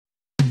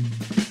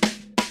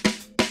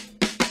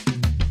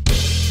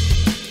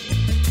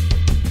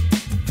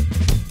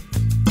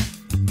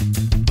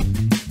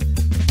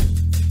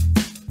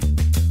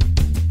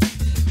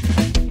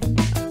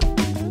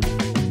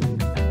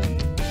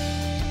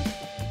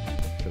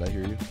Did I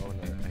hear you? Oh,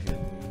 no, I hear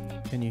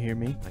you. Can you hear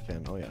me? I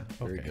can. Oh, yeah.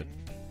 Very Okay. good.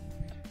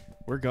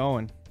 We're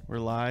going. We're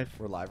live.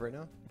 We're live right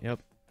now?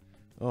 Yep.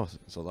 Oh,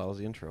 so that was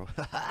the intro.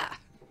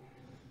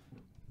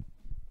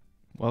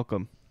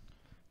 Welcome.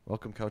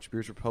 Welcome, Couch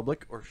Beers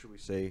Republic, or should we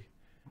say...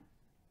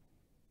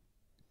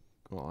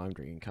 Well, I'm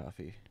drinking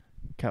coffee.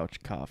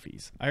 Couch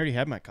coffees. I already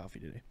had my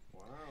coffee today.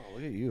 Wow,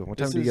 look at you. What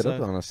This time do you is, get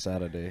up on a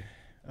Saturday?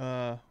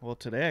 Well,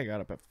 today I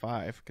got up at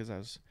 5 because I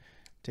was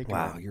taking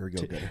Wow, you're a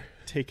go-getter.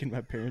 taking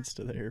my parents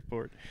to the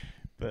airport,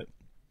 but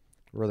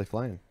Where are they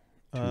flying?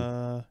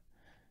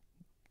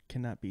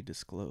 cannot be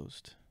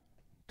disclosed.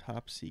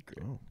 Top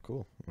secret. Oh,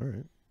 cool. All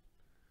right.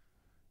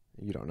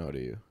 You don't know, do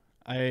you?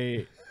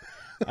 I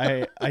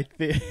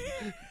think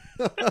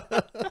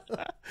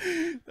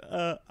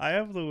I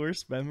have the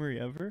worst memory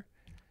ever.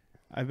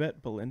 I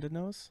bet Belinda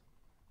knows.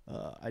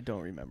 I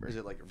don't remember. Is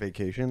it like a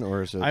vacation,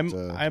 or is it...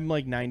 I'm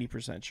like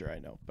 90% sure I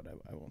know, but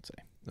I won't say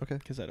okay.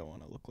 because I don't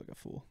want to look like a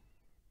fool.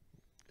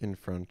 In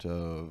front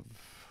of...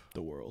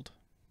 The world,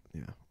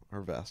 Yeah,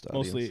 our vast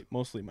audience.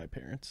 mostly my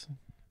parents.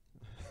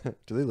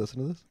 Do they listen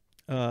to this?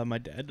 My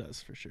dad does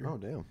for sure. Oh,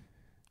 damn.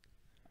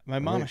 My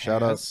All mom right, has.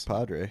 shout out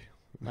Padre.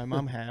 My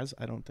mom has.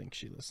 I don't think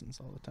she listens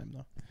all the time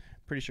though.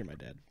 Pretty sure my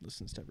dad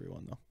listens to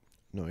everyone though.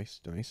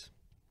 Nice, nice.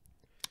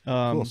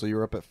 Cool. Cool. So you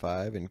were up at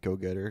 5 and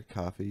go-getter,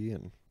 coffee,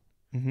 and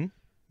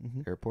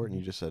airport, and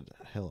you just said,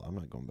 hell, I'm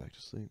not going back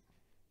to sleep.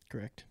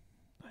 Correct.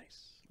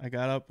 Nice. I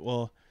got up.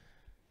 Well,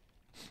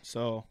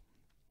 so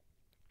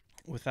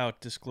without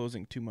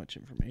disclosing too much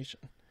information,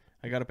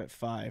 I got up at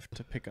 5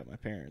 to pick up my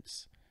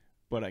parents,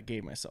 but I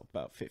gave myself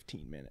about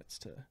 15 minutes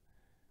to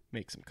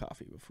make some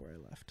coffee before I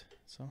left.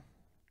 So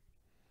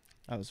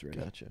I was ready.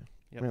 Gotcha.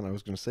 Yep. Man, I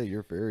was going to say,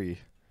 you're very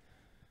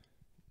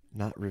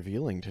not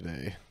revealing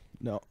today.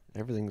 No,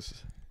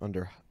 Everything's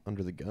under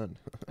the gun.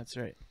 that's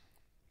right.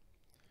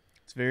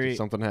 It's very Did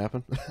something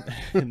happen?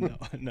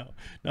 no,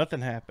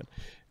 nothing happened.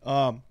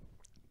 But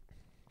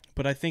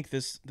I think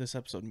this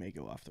episode may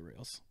go off the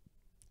rails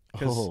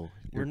because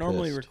we're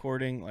normally pissed.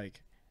 recording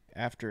like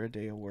after a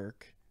day of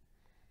work.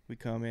 We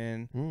come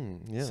in,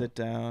 Yeah. sit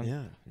down.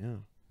 Yeah, yeah.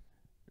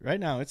 Right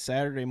now it's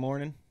Saturday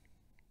morning.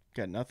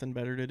 Got nothing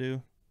better to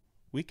do.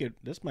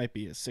 This might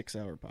be a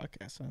 6-hour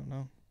podcast. I don't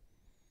know.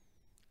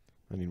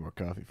 I need more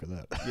coffee for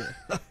that.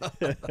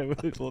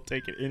 Yeah. We'll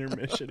take an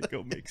intermission and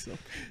go make some.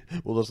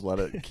 We'll just let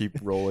it keep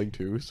rolling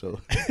too. So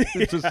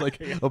it's just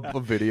like a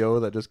video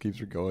that just keeps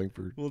going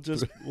for.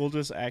 We'll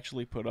just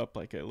actually put up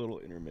like a little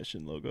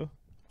intermission logo.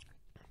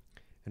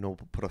 And we'll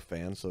put a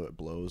fan so it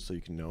blows so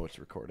you can know it's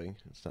recording.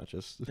 It's not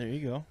just. There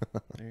you go.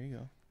 There you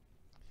go.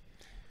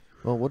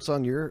 Well, what's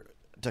on your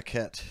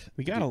docket?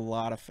 We got a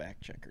lot of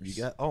fact checkers.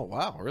 You got. Oh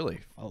wow,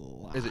 really? A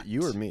lot. Is it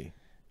you or me?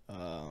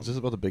 Is this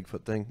about the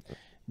Bigfoot thing?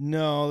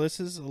 No, this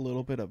is a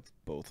little bit of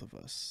both of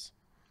us.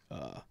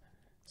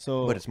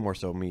 So, But it's more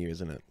so me,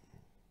 isn't it?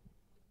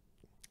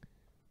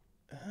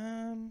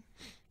 I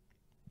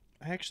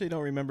actually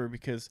don't remember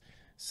because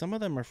some of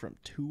them are from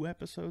 2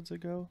 episodes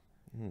ago.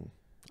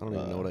 I don't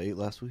even know what I ate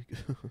last week.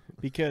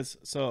 Because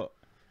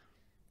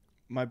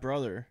my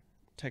brother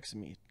texted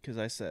me because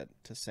I said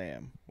to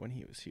Sam when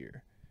he was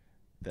here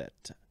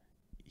that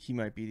he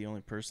might be the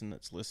only person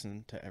that's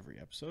listened to every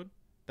episode.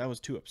 That was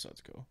 2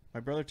 episodes ago. My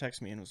brother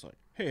texted me and was like,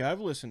 "Hey,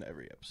 I've listened to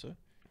every episode."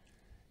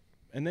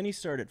 And then he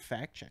started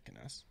fact checking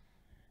us.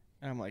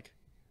 And I'm like,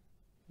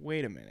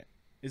 "Wait a minute.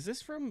 Is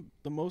this from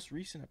the most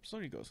recent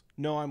episode?" He goes,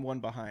 "No, I'm one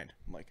behind."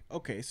 I'm like,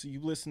 "Okay, so you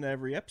listen to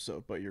every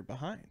episode, but you're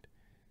behind."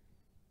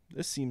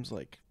 This seems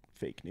like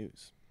fake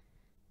news.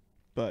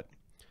 But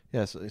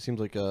Yes, it seems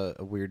like a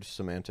weird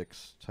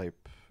semantics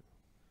type.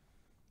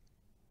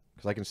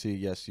 Because I can see,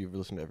 yes, you've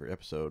listened to every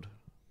episode,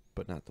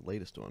 but not the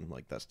latest one.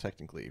 Like, that's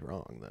technically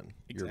wrong then.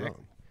 Exactly. You're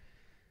wrong.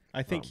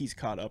 I think he's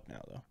caught up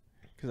now, though,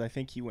 because I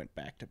think he went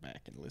back to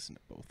back and listened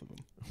to both of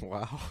them.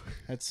 Wow.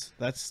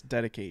 That's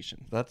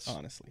dedication. That's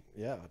honestly.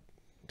 Yeah.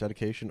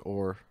 Dedication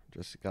or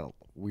just got a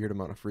weird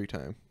amount of free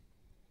time.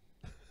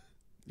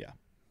 Yeah.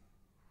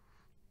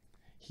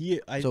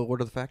 So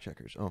what are the fact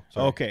checkers? Oh,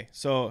 sorry. Okay.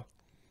 So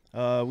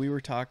we were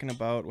talking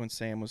about when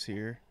Sam was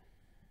here.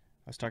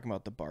 I was talking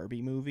about the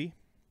Barbie movie.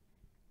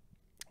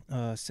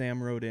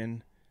 Sam wrote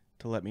in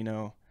to let me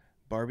know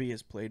Barbie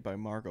is played by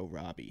Margot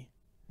Robbie,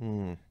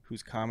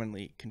 who's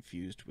commonly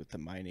confused with the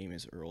My Name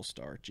is Earl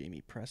star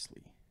Jamie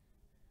Presley,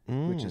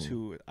 which is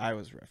who I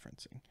was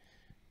referencing.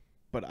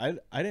 But I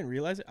didn't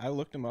realize it. I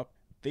looked them up.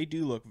 They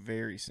do look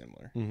very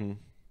similar. Mm-hmm.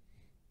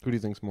 Who do you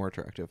think's more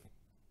attractive?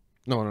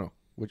 No.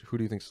 Who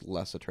do you think's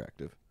less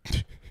attractive?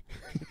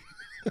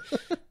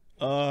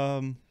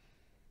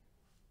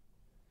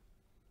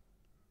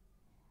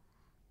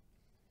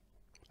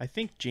 I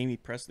think Jamie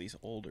Presley's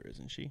older,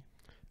 isn't she?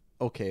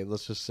 Okay,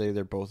 let's just say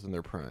they're both in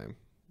their prime,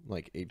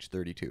 like age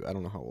 32. I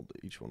don't know how old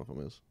each one of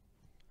them is.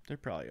 They're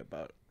probably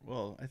about...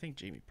 Well, I think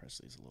Jamie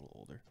Presley's a little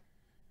older.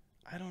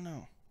 I don't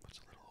know. What's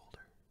a little older?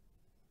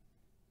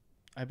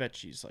 I bet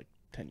she's like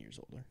 10 years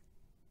older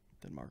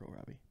than Margot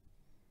Robbie.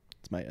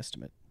 It's my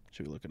estimate.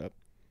 Should we look it up?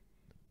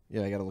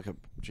 Yeah, I gotta look up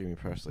Jamie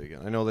Presley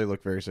again. I know they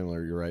look very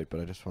similar. You're right,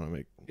 but I just want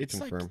to It's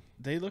confirm. like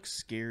they look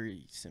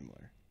scary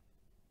similar.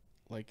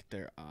 Like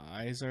their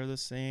eyes are the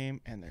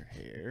same, and their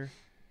hair,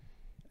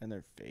 and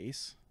their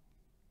face.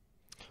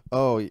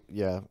 Oh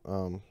yeah.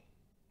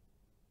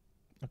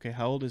 Okay,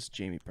 how old is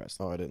Jamie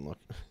Presley? Oh, I didn't look.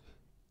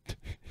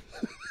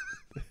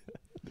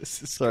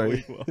 This is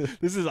Sorry. going well.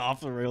 This is off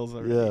the rails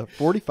already. Yeah,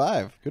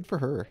 45. Good for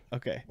her.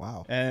 Okay.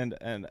 Wow. And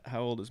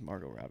how old is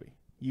Margot Robbie?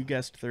 You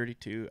guessed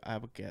 32. I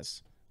would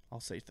guess. I'll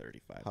say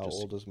 35. How just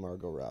old is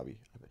Margot Robbie?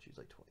 I bet she's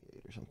like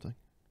 28 or something.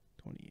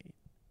 28.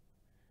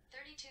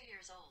 32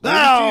 years old.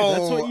 No!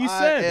 That's what you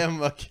said. I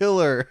am a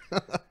killer.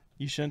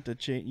 You shouldn't have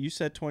changed. You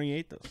said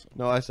 28 though. So.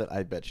 No, I said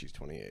I bet she's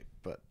 28,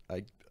 but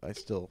I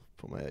still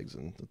put my eggs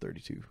in the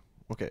 32.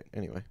 Okay,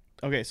 anyway.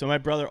 Okay, so my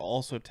brother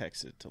also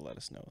texted to let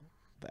us know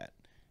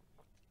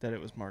that it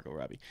was Margot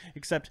Robbie.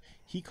 Except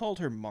he called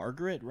her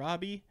Margaret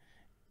Robbie.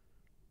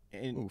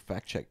 And Ooh,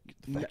 fact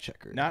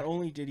checker. not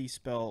only did he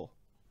spell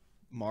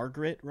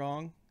Margaret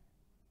wrong,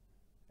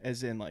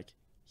 as in like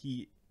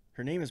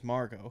her name is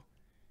Margot.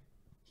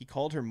 He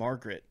called her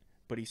Margaret,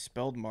 but he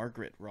spelled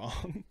Margaret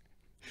wrong.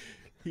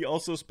 He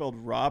also spelled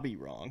Robbie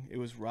wrong. It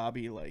was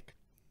Robbie like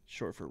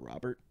short for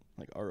Robert,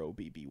 like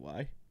Robby,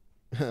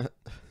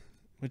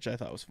 which I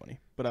thought was funny.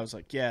 But I was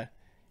like, yeah,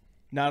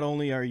 not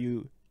only are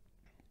you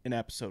an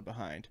episode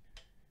behind,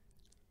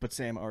 but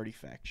Sam already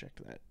fact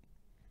checked that,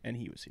 and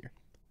he was here.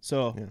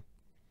 So, Yeah.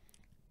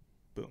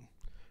 Boom.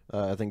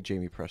 I think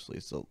Jamie Presley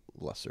is the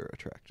lesser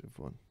attractive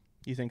one.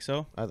 You think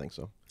so? I think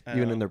so. I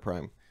Even don't in know. their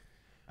prime.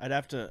 I'd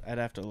have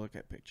to look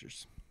at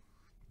pictures.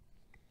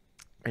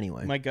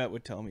 Anyway. My gut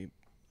would tell me.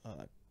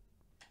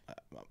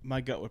 My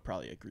gut would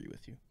probably agree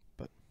with you,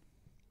 but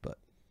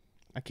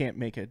I can't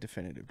make a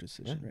definitive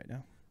decision Yeah. right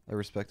now. I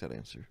respect that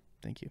answer.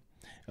 Thank you.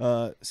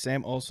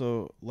 Sam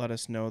also let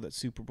us know that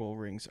Super Bowl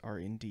rings are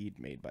indeed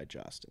made by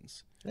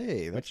Jostens,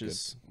 Hey,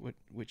 that's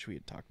which we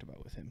had talked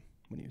about with him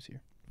when he was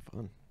here.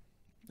 fun.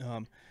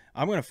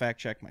 I'm going to fact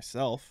check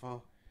myself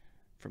Oh.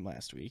 from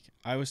last week.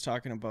 I was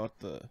talking about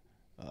the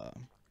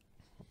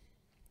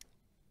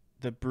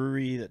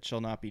brewery that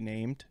shall not be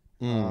named.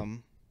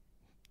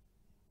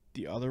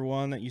 The other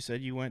one that you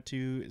said you went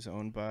to is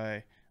owned by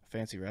a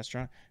fancy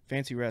restaurant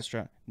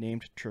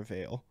named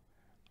Travail.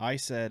 I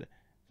said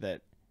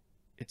that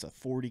it's a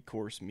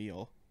 40-course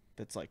meal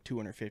that's like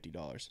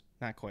 $250.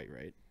 Not quite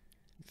right.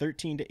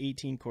 13 to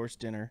 18 course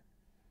dinner,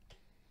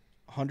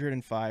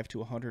 $105 to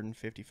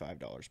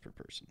 $155 per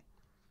person.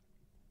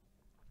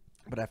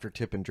 But after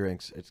tip and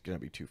drinks, it's gonna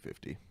be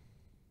 $250.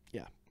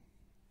 Yeah,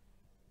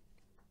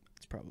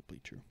 it's probably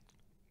true.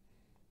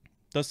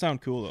 Does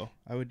sound cool though.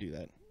 I would do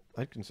that.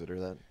 I'd consider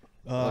that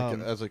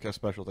as like a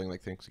special thing,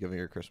 like Thanksgiving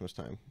or Christmas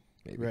time,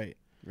 maybe.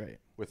 Right.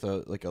 With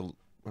a I don't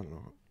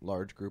know,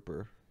 large group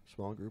or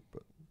small group,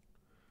 but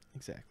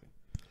Exactly.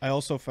 I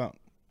also found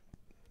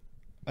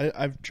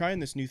I'm trying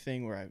this new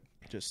thing where I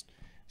just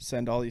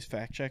send all these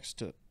fact checks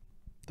to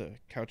the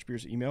Couch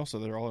Beers email, so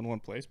they're all in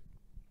one place.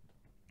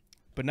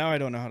 But now I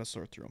don't know how to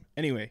sort through them.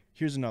 Anyway,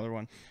 here's another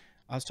one.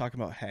 I was talking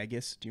about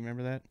haggis. Do you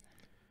remember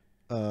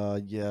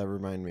that? yeah,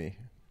 remind me.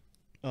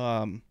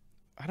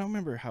 I don't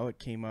remember how it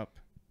came up.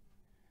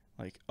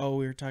 Like, oh,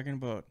 we were talking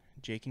about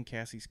Jake and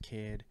Cassie's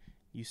kid.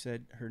 You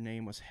said her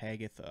name was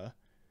Hagatha.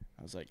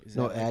 I was like, is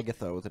No, that like-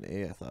 Agatha with an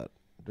A, I thought.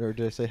 Or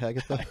did I say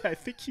Hagatha? I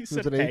think you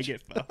said With an H?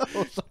 Hagatha.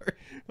 Oh,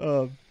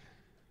 sorry.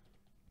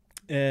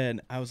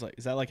 And I was like,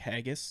 is that like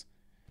haggis?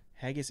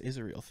 Haggis is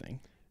a real thing.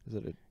 Is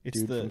it a It's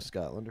dude the- from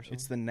Scotland or something?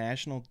 It's the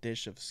national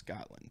dish of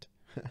Scotland.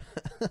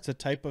 It's a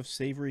type of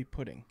savory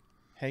pudding.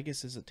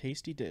 Haggis is a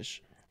tasty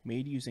dish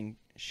made using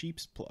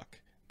sheep's pluck,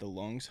 the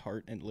lungs,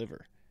 heart, and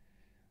liver.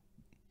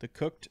 The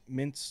cooked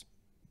minced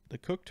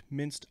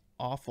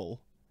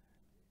offal,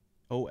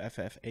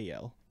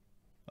 OFFAL,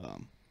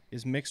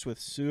 is mixed with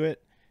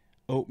suet,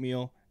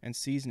 oatmeal, and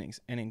seasonings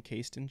and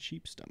encased in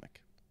sheep's stomach.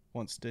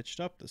 Once stitched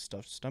up, the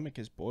stuffed stomach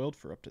is boiled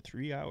for up to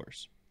 3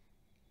 hours.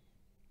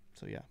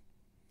 So yeah.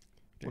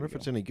 I wonder if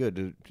it's any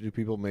good. Do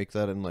people make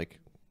that in like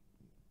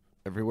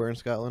everywhere in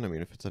Scotland? I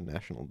mean, if it's a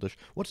national dish.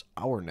 What's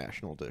our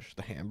national dish?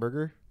 The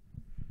hamburger?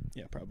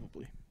 Yeah,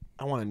 probably.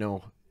 I want to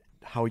know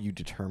how you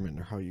determine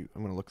or how you...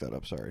 I'm going to look that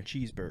up, sorry.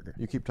 Cheeseburger.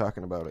 You keep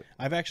talking about it.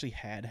 I've actually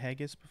had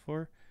haggis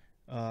before.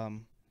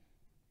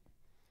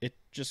 It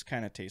just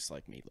kind of tastes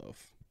like meatloaf.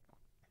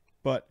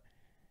 But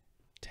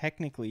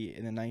technically,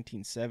 in the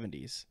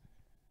 1970s,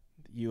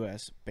 the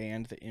U.S.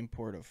 banned the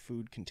import of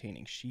food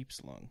containing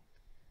sheep's lung.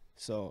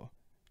 So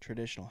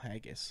traditional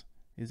haggis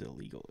is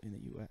illegal in the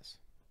U.S.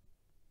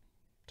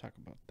 Talk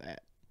about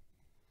that.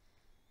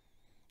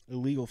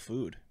 Illegal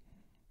food.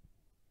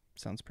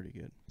 Sounds pretty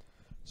good.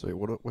 So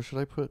what should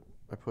I put?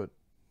 I put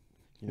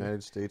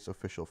United States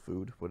official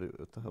food. What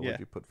the hell Yeah. would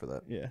you put for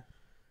that? Yeah.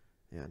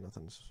 Yeah,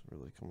 nothing's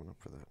really coming up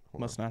for that.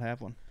 Hold Must not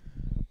have one.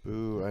 on.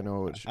 Boo, I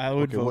know. I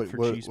would vote for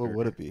What cheeseburger.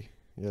 would it be?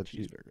 Yeah,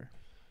 Cheeseburger.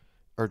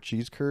 Are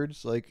cheese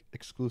curds like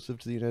exclusive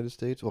to the United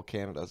States? Well,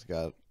 Canada's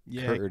got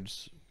Yeah.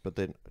 curds, but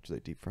then do they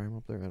deep fry them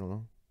up there? I don't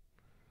know.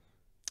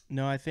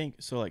 No, I think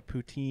so. Like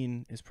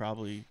poutine is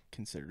probably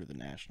considered the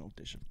national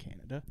dish of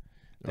Canada.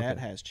 That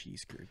Okay. has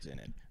cheese curds in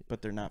it,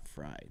 but they're not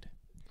fried.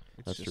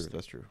 It's That's true. just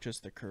That's true.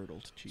 Just the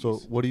curdled cheese. So,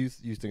 what do you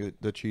think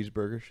that the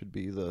cheeseburger should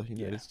be the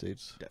United Yeah.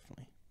 States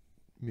Definitely.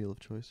 meal of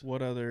choice?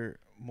 What other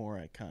more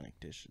iconic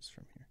dishes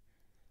from here?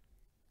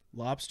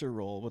 Lobster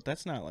roll, but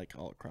that's not like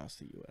all across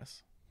the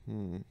U.S.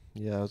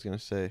 Yeah, I was gonna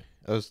say.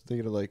 I was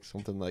thinking of like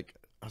something like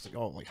I was like,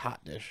 oh, like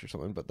hot dish or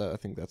something, but I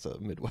think that's a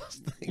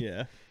Midwest thing.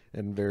 Yeah.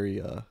 And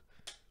very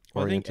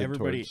Well, I think oriented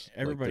everybody towards, like,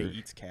 everybody their-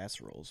 eats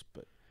casseroles,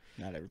 but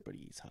not everybody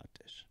eats hot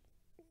dish.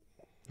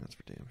 That's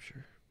for damn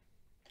sure.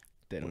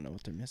 They don't know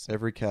what they're missing.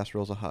 Every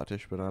casserole's a hot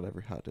dish, but not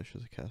every hot dish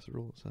is a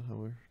casserole. Is that how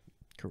we're?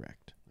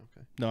 Correct.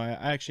 Okay. No,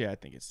 I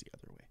think it's the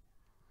other way.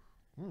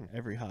 Hmm.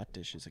 Every hot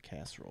dish is a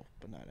casserole,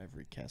 but not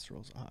every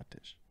casserole is a hot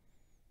dish.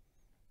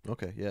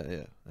 Okay. Yeah.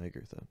 Yeah. I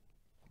agree with that.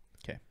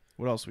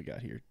 What else we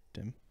got here,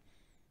 Tim?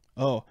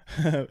 Oh,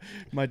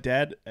 my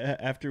dad,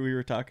 after we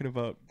were talking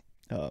about,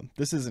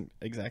 this isn't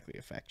exactly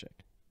a fact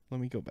check. Let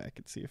me go back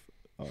and see if,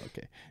 oh,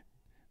 okay.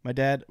 My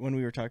dad, when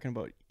we were talking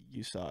about,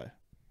 you saw,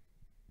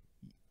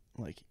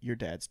 like, your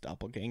dad's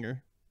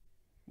doppelganger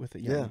with a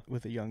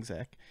young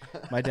Zach.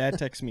 My dad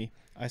texts me,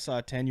 I saw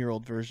a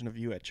 10-year-old version of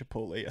you at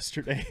Chipotle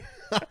yesterday.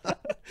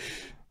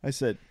 I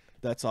said,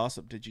 that's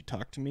awesome. Did you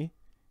talk to me?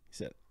 He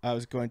said, I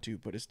was going to,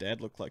 but his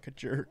dad looked like a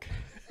jerk.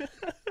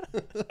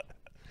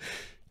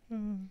 I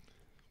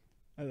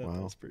thought that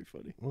Wow. was pretty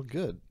funny. Well,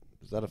 good.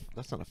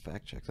 That's not a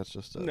fact check. That's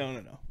just a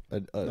No.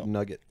 No.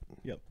 nugget.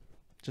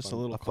 Just Fun-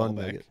 a little a fun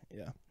callback. nugget.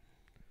 Yeah.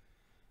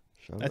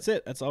 Shout That's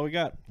it. That's all we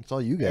got. That's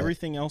all you got.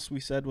 Everything else we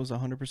said was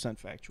 100%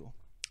 factual.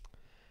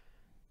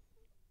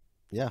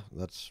 Yeah,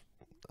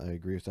 I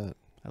agree with that.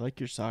 I like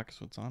your socks.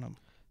 What's on them?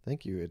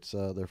 Thank you. It's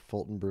they're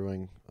Fulton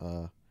Brewing.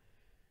 A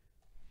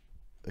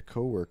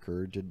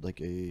coworker did like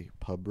a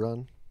pub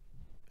run,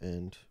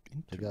 and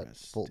they got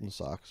Fulton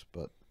socks,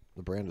 but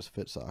the brand is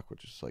Fit Sock,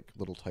 which is like a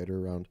little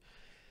tighter around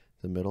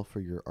the middle for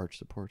your arch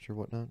supports or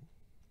whatnot.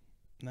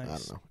 Nice. I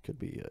don't know. Could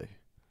be a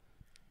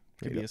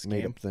Could be a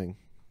made scam. up thing.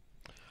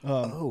 You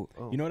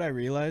know what I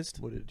realized?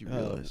 What did you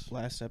realize?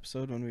 Last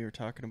episode when we were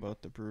talking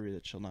about the brewery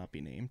that shall not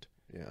be named.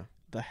 Yeah,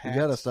 The you hats.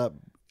 gotta stop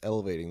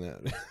elevating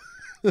that.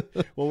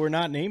 Well, we're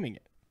not naming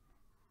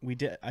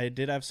it. I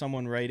did have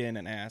someone write in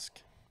and ask,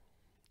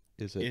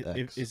 Is it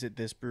X? is it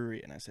this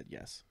brewery? And I said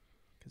yes,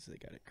 because they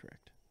got it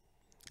correct.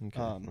 Okay.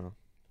 Well,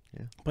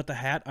 But the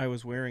hat I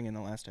was wearing in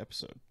the last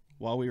episode,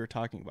 while we were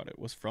talking about it,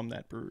 was from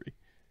that brewery.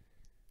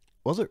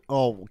 was it?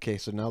 Oh, okay.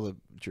 So now the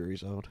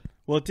jury's out.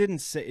 Well, it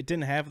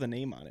didn't have the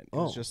name on it. It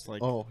was just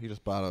like, you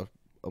just bought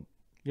a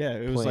yeah,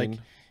 it was like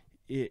plain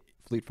it.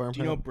 Fleet Farm. Do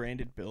you know hat?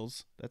 Branded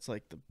Bills? That's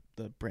like the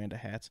brand of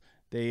hats.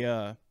 They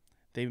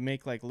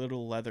make like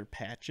little leather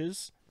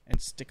patches and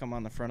stick them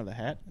on the front of the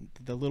hat.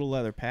 The little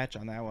leather patch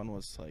on that one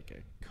was like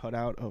a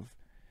cutout of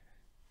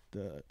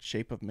the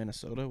shape of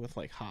Minnesota with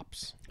like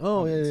hops.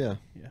 Oh on the yeah, inside.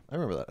 yeah. Yeah. I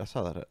remember that. I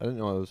saw that. I didn't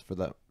know it was for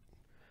that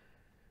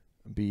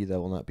bee that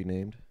will not be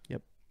named.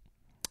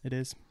 It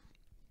is.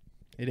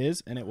 It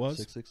is, and it was.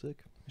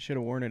 666. I should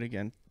have worn it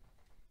again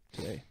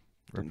today.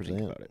 Didn't think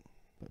Represent. about it.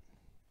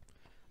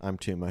 I'm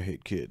Tim. I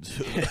hate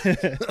kids.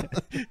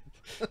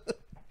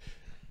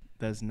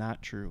 That's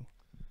not true.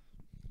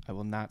 I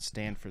will not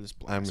stand for this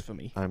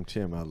blasphemy. I'm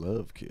Tim. I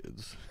love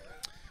kids.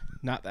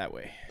 Not that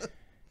way.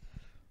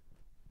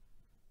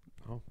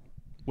 Oh.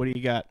 What do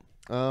you got?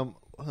 Well,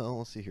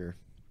 let's see here.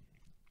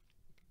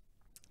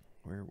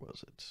 Where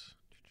was it?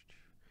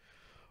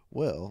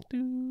 Well,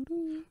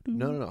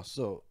 no.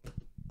 So,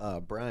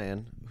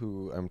 Brian,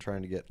 who I'm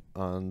trying to get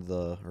on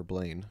or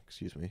Blaine,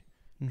 excuse me,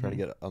 trying to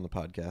get on the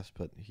podcast,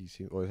 but he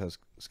always has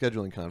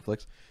scheduling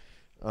conflicts.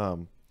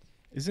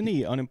 Isn't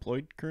he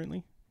unemployed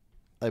currently?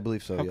 I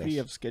believe so. How yes. could he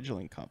have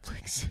scheduling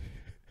conflicts?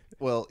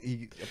 Well,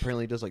 he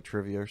apparently does like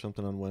trivia or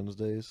something on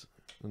Wednesdays,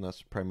 and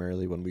that's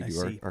primarily when we I do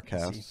see, our I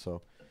cast. see.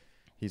 So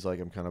he's like,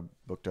 I'm kind of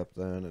booked up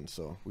then, and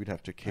so we'd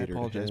have to I cater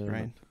apologize, to him.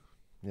 Brian.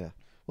 Yeah,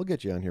 we'll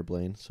get you on here,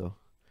 Blaine. So,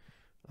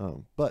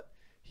 but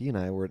he and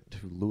I went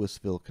to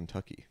Louisville,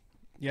 Kentucky.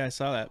 Yeah, I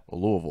saw that.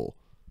 Louisville.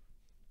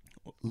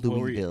 What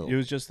were you- Louisville. It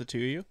was just the two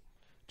of you?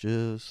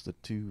 Just the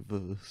two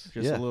of us.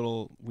 Just yeah. a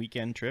little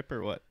weekend trip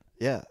or what?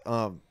 Yeah.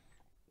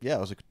 Yeah, it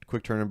was a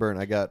quick turn and burn.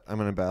 I'm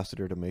an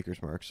ambassador to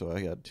Maker's Mark, so I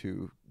had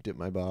to dip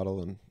my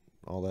bottle and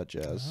all that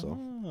jazz. So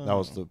that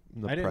was the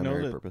I didn't know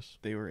primary that purpose.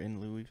 they were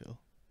in Louisville.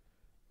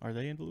 Are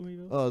they in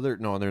Louisville? Oh, they're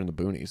in the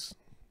boonies.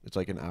 It's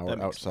like an hour That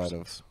makes more outside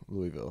of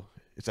Louisville.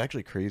 It's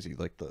actually crazy.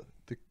 Like the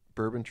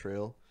Bourbon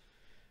Trail,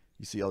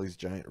 you see all these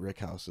giant rick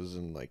houses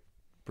and like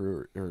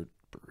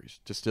breweries,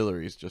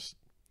 distilleries. You just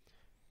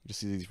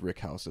see these rick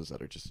houses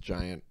that are just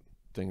giant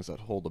things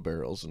that hold the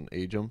barrels and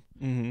age them.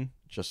 Mm-hmm.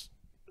 Just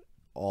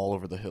all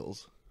over the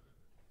hills.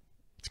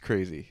 It's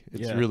crazy.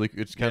 It's Yeah. really.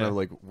 It's kind of Yeah.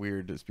 like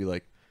weird to just be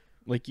like,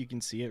 Like you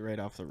can see it right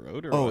off the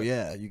road? Or oh what?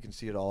 yeah, you can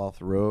see it all off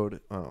the road.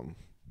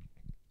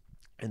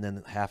 And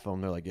then half of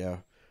them, they're like, yeah,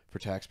 for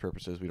tax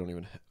purposes, we don't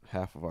even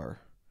half of our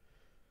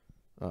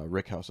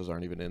rick houses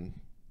aren't even in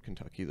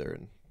Kentucky. They're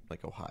in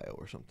like Ohio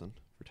or something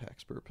for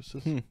tax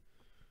purposes. Hmm.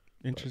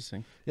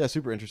 Interesting. Yeah,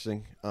 super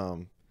interesting.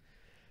 And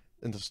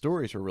the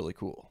stories were really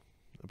cool.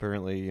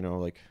 Apparently, you know,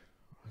 like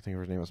I think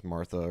her name was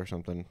Martha or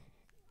something.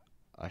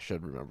 I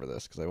should remember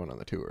this because I went on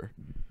the tour.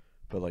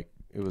 But like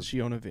it Does was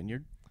she own a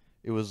vineyard?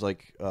 it was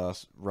like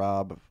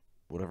Rob,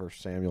 whatever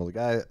Samuel, the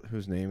guy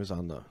whose name is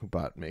on the who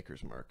bought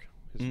Maker's Mark.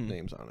 His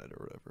name's on it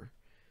or whatever.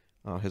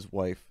 His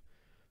wife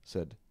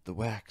said the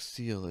wax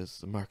seal is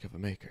the mark of a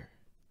maker,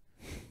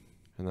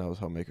 and that was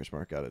how Maker's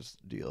Mark got his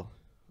deal.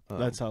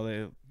 That's how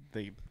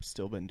they've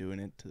still been doing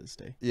it to this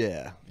day.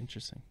 Yeah.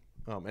 Interesting.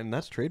 And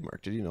that's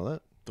trademarked. Did you know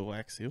that? The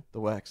wax seal. The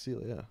wax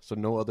seal, yeah. So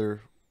no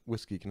other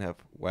whiskey can have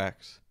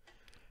wax.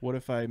 What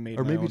if I made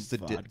Or my maybe own it's the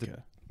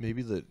vodka?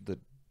 maybe the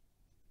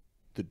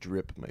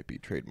drip might be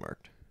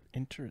trademarked.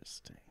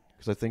 Interesting.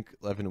 Because I think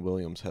Evan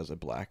Williams has a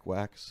black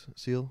wax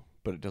seal,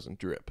 but it doesn't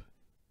drip.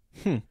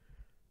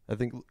 I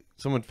think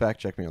someone fact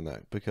check me on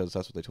that because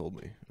that's what they told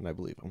me, and I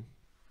believe them.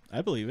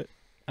 I believe it.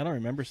 I don't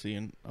remember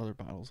seeing other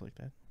bottles like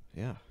that.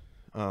 Yeah.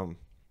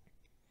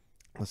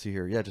 Let's see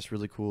here. Yeah, just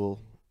really cool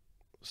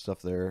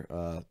stuff there.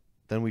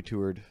 Then we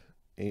toured,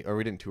 or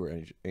we didn't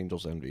tour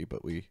Angel's Envy,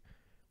 but we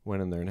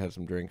went in there and had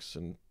some drinks,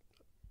 and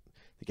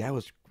the guy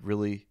was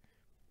really,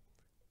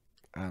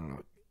 I don't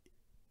know,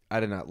 I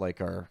did not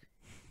like our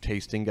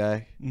tasting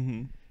guy.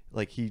 Mm-hmm.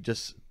 Like he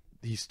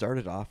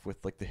started off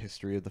with like the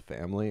history of the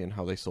family and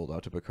how they sold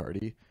out to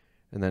Bacardi,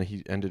 and then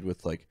he ended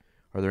with like,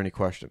 are there any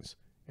questions?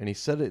 And he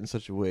said it in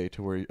such a way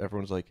to where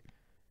everyone's like,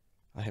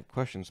 I have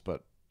questions,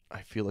 but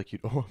I feel like you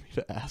don't want me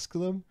to ask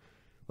them.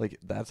 Like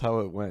that's how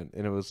it went,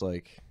 and it was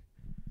like,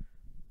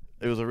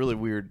 it was a really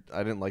weird.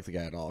 I didn't like the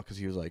guy at all because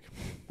he was like,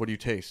 "What do you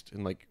taste?"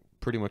 And like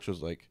pretty much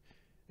was like,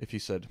 if he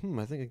said,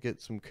 I think I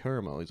get some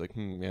caramel. He's like,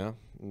 yeah,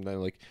 and then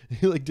like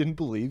he like didn't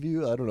believe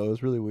you. I don't know. It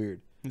was really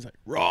weird. He's like,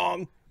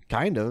 wrong.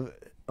 Kind of.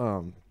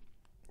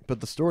 But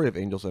the story of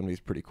Angel's Envy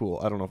is pretty cool.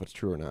 I don't know if it's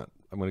true or not.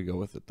 I'm gonna go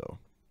with it though.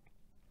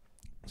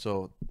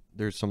 So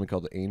there's something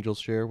called the Angel's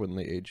Share when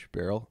they age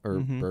barrel or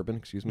bourbon,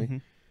 excuse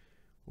me,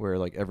 where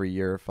like every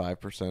year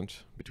 5%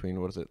 between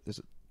what is it? Is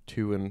it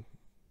 2 and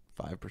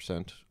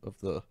 5%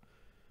 of the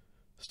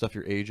stuff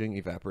you're aging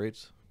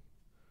evaporates?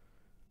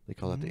 They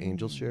call that the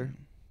Angel's Share.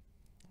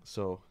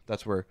 So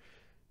that's where,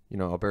 you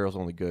know, a barrel's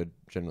only good,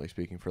 generally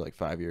speaking, for like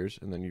 5 years,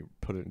 and then you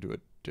put it into a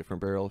different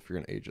barrel if you're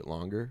gonna age it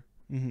longer.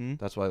 Mm-hmm.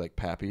 That's why like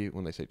Pappy,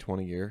 when they say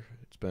 20 year,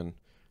 it's been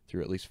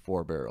through at least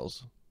 4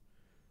 barrels.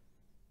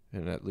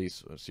 And at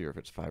least, let's see if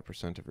it's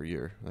 5% every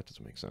year. That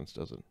doesn't make sense,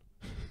 does it?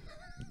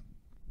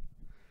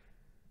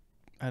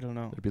 I don't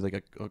know. It'd be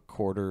like a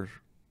quarter,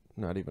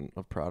 not even,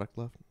 of product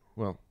left.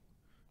 Well,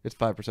 it's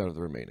 5% of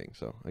the remaining,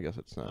 so I guess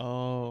it's not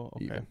Oh,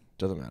 okay. even.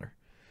 Doesn't matter.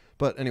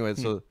 But anyway,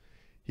 so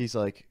he's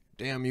like,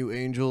 damn you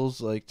angels,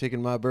 like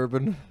taking my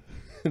bourbon.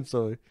 And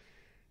so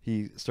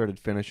he started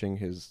finishing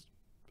his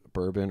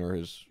bourbon or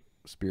his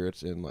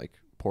spirits in like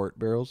port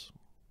barrels,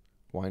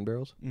 wine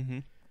barrels. Mm-hmm.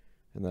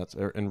 And that's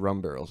and rum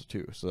barrels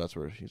too. So that's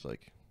where he's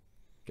like,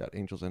 got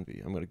Angel's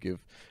Envy. I'm gonna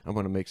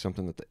make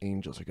something that the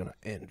angels are gonna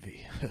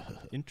envy.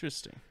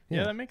 Interesting. Yeah.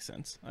 Yeah, that makes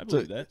sense. I So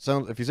believe that.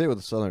 sounds, if you say it with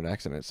a southern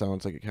accent, it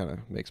sounds like it kind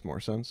of makes more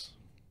sense.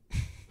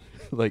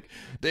 Like,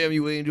 damn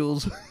you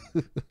angels,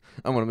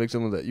 I'm gonna make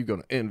something that you're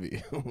gonna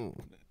envy.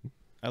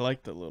 I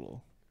like the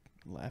little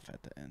laugh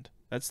at the end.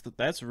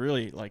 That's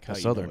really like how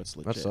That's you southern. know it's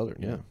legit. That's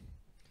southern, yeah.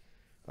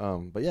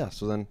 But yeah,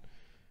 so then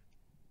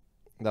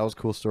that was a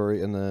cool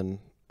story, and then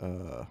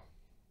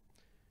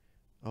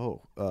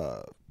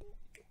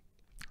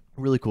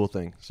really cool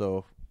thing.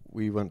 So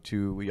we went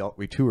to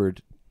we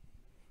toured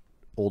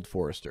Old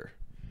Forester,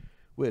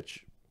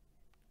 which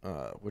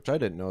I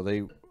didn't know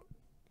they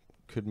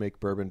could make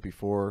bourbon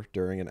before,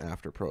 during, and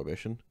after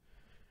Prohibition.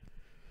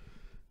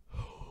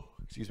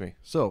 Excuse me.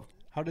 So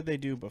How did they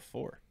do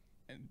before?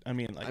 I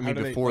mean, like, I mean,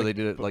 before they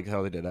did it like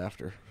how they did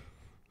after.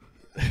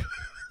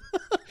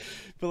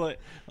 But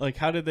like,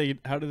 how did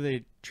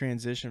they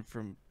transition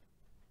from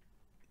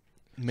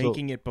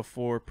making it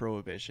before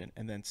Prohibition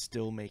and then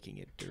still making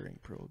it during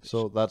Prohibition?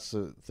 So that's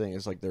the thing,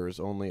 is like there was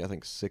only I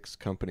think 6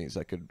 companies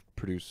that could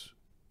produce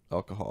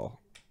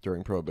alcohol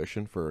during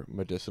Prohibition for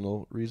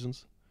medicinal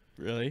reasons.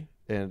 Really?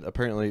 And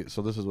apparently,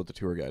 so this is what the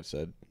tour guide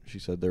said. She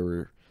said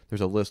there's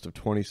a list of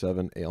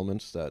 27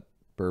 ailments that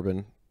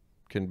bourbon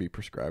can be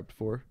prescribed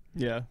for.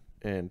 Yeah.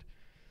 And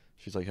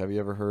she's like, have you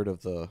ever heard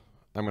of I'm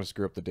going to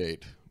screw up the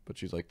date, but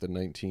she's like the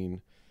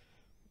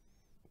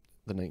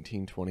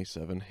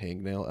 1927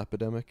 hangnail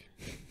epidemic.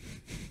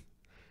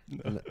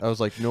 No. And I was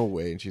like, no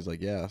way. And she's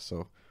like, yeah.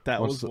 So That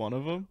once was the- one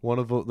of them? one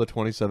of the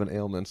 27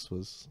 ailments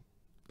was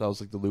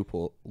like the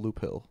loophole.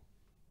 Oh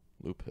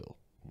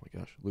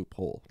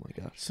my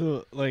gosh.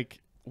 So, like,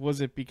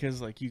 was it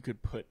because, like, you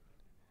could put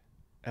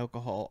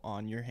alcohol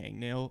on your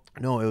hangnail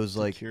No, it was to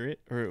like, cure it?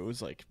 Or it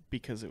was, like,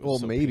 because it was well,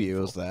 so maybe painful?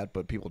 it was that,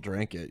 but people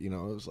drank it. You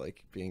know, it was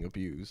like being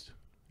abused.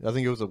 I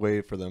think it was a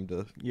way for them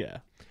to. Yeah.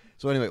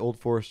 So anyway, Old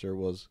Forester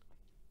was.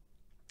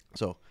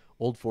 So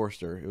Old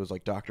Forester, it was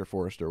like Dr.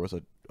 Forester was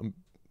a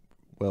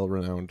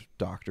well-renowned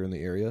doctor in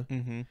the area,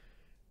 Mm-hmm.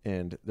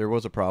 and there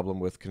was a problem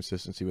with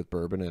consistency with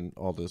bourbon and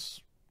all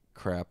this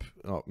crap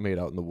made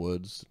out in the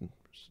woods and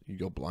you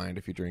go blind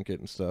if you drink it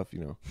and stuff.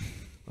 On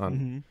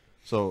Mm-hmm.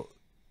 So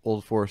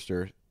Old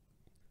Forester,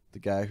 the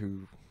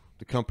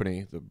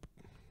company, the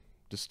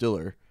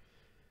distiller,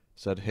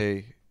 said,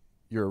 "Hey,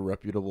 you're a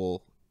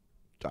reputable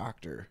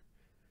doctor.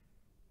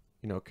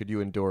 Could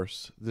you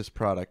endorse this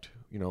product?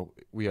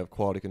 We have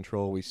quality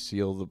control. We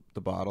seal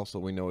the bottle so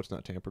we know it's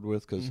not tampered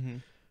with, because Mm-hmm.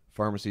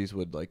 pharmacies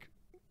would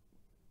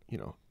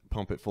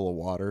pump it full of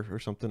water or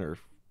something, or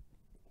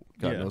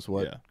God knows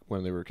what, Yeah.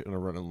 when they were kind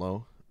of running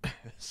low."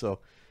 So,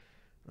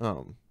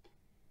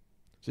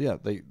 yeah,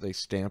 they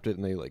stamped it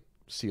and they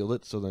sealed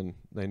it, so then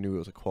they knew it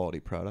was a quality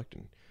product.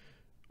 And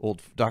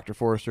old Dr.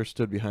 Forrester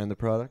stood behind the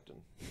product.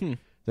 And Hmm.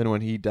 then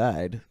when he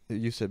died, it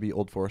used to be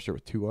Old Forester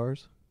with 2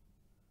 R's.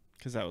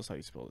 Because that was how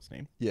you spelled his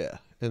name. Yeah,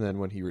 and then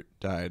when he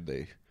died,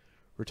 they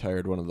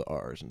retired one of the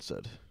R's and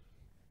said,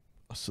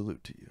 "A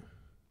salute to you."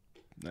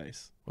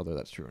 Nice. Whether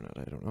that's true or not,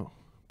 I don't know,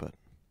 but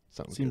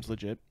sounds Seems good.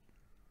 legit.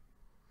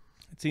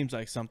 It seems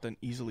like something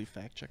easily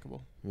fact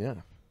checkable.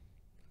 Yeah.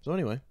 So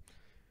anyway,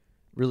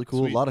 really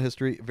cool. Sweet. A lot of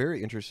history.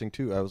 Very interesting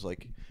too. I was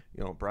like,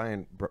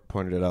 Brian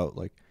pointed it out.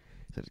 Like,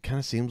 that it kind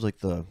of seems like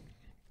the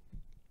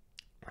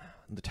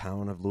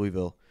town of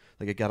Louisville.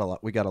 Like, we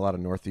got a lot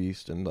of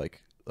Northeast and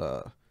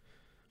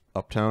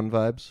uptown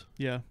vibes,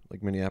 Yeah.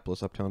 like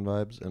Minneapolis uptown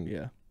vibes, and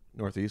Yeah.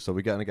 Northeast. So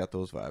we got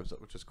those vibes,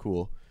 which is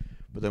cool.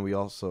 But then we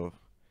also,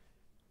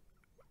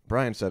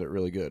 Brian said it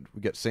really good.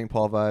 We get St.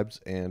 Paul vibes,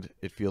 and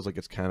it feels like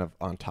it's kind of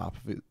on top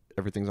of it.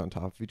 Everything's on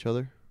top of each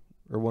other,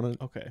 or one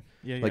of Okay.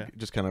 Yeah.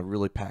 just kind of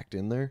really packed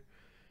in there.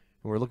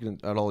 And we're looking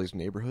at all these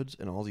neighborhoods,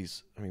 and all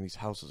these, these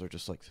houses are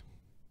just like,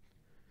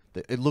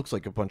 it looks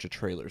like a bunch of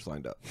trailers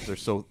lined up. They're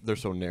so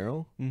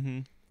narrow. Mm-hmm.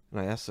 And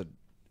I asked the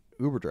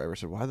Uber driver, I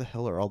said, "Why the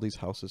hell are all these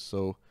houses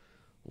so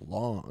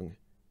long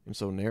and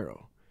so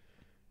narrow?"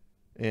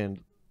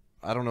 And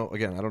I don't know.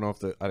 Again, I don't know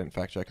if I didn't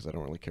fact check because I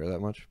don't really care that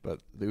much.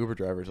 But the Uber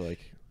driver's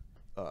like,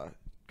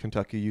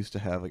 Kentucky used to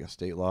have like a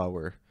state law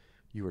where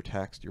you were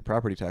taxed. Your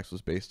property tax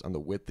was based on the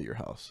width of your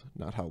house,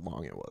 not how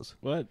long it was.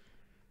 What?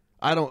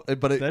 I don't.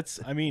 But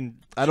That's. I mean.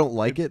 I don't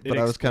like it. But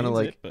I was kind of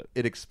explains like, it, but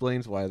it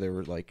explains why they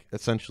were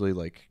essentially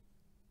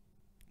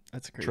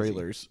that's crazy.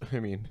 trailers.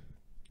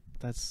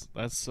 That's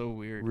so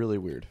weird. Really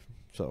weird.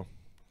 So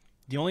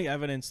The only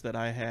evidence that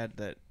I had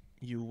that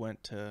you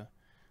went to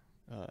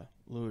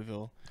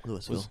Louisville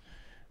was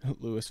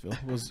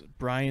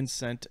Brian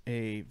sent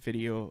a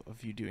video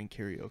of you doing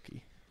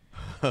karaoke.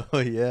 Oh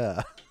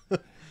yeah,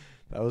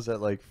 that was at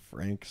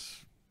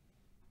Frank's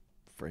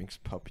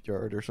Pup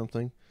Yard or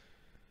something.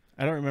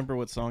 I don't remember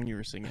what song you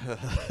were singing.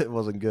 It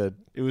wasn't good.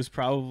 It was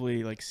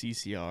probably like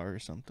CCR or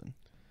something.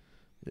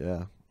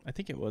 Yeah, I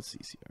think it was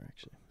CCR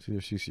actually. it's either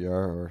CCR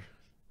or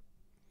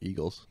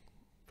Eagles,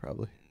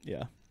 probably.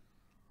 Yeah.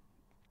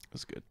 It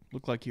was good.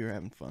 Looked like you were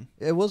having fun.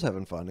 It was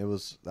having fun. It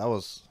was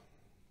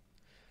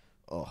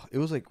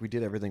like we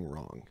did everything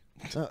wrong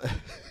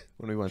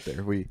when we went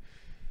there. We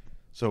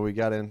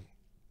got in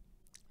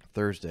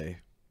Thursday.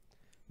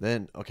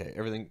 Then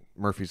everything,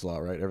 Murphy's Law,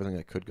 right? Everything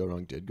that could go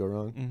wrong did go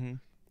wrong. Mm-hmm.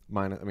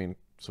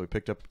 So we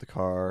picked up the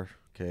car.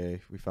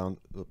 Okay, we found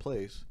the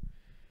place,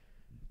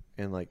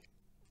 and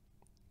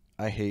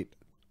I've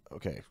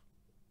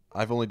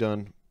only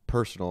done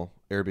personal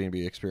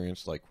Airbnb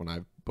experience when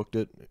I've booked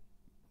it.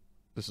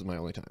 This is my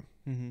only time.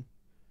 Mm-hmm.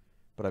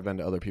 But I've been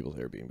to other people's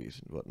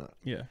Airbnbs and whatnot.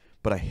 Yeah.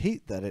 But I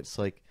hate that it's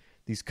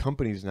these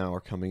companies now are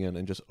coming in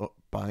and just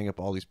buying up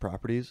all these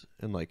properties,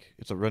 and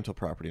it's a rental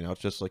property now. It's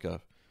just like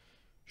a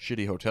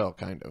shitty hotel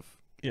kind of.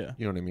 Yeah.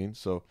 You know what I mean?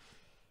 So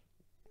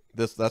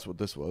that's what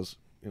this was.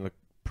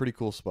 Pretty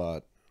cool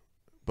spot,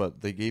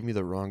 but they gave me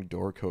the wrong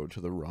door code to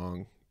the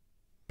wrong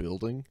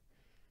building,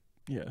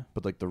 Yeah.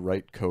 but the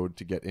right code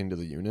to get into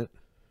the unit.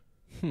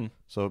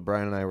 So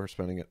Brian and I were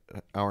spending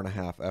an hour and a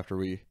half after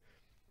we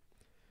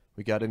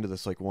got into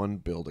this one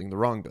building, the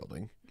wrong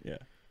building. Yeah.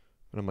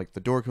 And I'm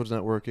the door code's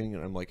not working,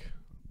 and I'm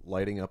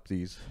lighting up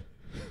these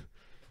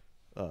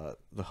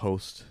the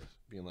host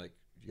being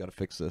you got to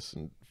fix this,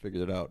 and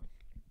figured it out.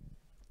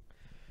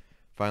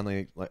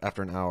 Finally,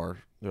 after an hour,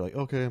 they're like,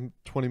 "Okay, I'm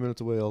 20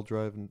 minutes away. I'll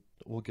drive and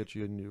we'll get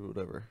you a new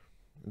whatever."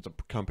 It's a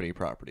company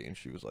property, and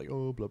she was like,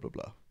 "Oh, blah blah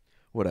blah."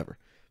 Whatever.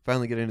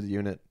 Finally get into the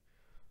unit.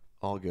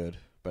 All good.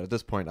 But at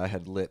this point I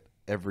had lit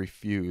every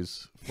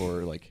fuse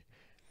for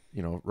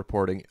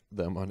reporting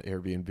them on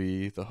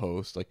Airbnb, the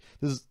host.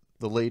 This is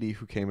the lady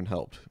who came and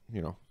helped,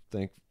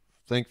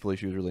 thankfully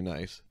she was really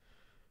nice.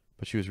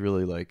 But she was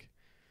really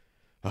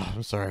 "Oh,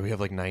 I'm sorry, we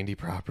have 90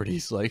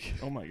 properties."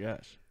 Oh my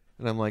gosh.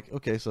 And I'm like,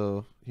 "Okay,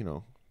 so,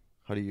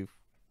 how do you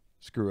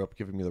screw up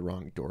giving me the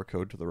wrong door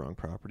code to the wrong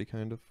property,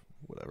 kind of?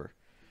 Whatever."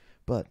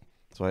 But,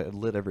 so I had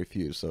lit every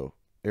fuse, so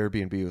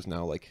Airbnb was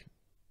now,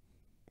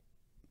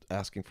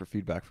 asking for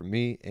feedback from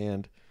me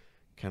and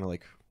kind of,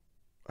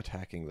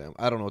 attacking them.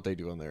 I don't know what they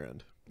do on their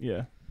end.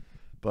 Yeah.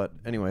 But,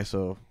 anyway,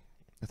 so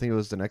I think it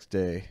was the next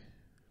day,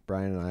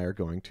 Brian and I are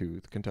going to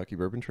the Kentucky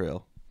Bourbon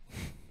Trail.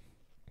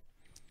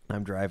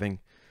 I'm driving,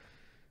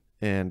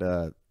 and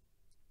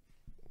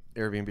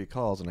Airbnb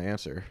calls, and I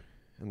answer,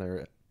 and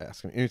they're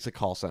asking, and it's a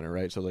call center,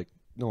 right? So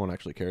no one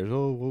actually cares.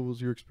 Oh, what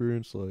was your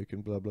experience like?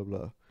 And blah blah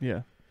blah.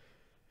 Yeah.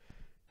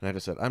 And I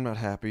just said, I'm not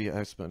happy.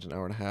 I spent an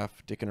hour and a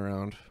half dicking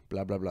around,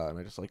 blah, blah, blah. And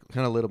I just, like,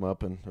 kind of lit them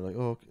up. And they're like,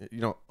 oh,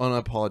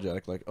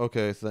 unapologetic. Like,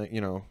 okay,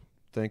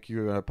 thank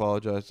you. I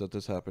apologize that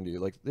this happened to you.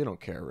 Like, they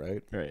don't care,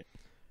 right? Right.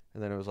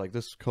 And then it was like,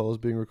 this call is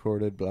being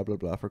recorded, blah, blah,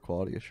 blah, for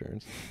quality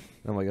assurance.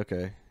 And I'm like,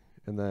 okay.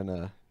 And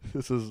then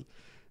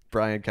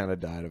Brian kind of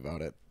died about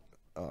it.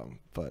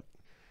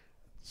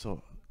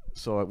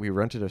 So we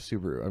rented a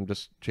Subaru. I'm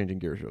just changing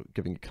gears,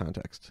 giving you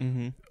context.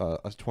 Mm-hmm.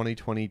 A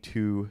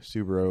 2022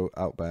 Subaru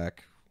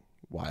Outback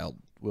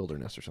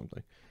Wilderness or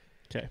something.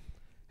 Okay.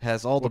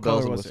 Has all the What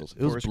bells color and was it? whistles.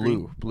 It was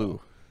Forest blue.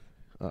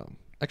 green?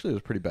 Actually, it was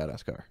a pretty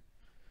badass car.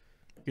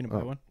 You gonna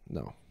buy one?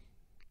 No.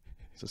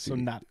 It's a So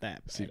not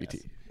that badass.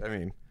 CVT. I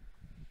mean,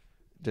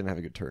 didn't have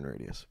a good turn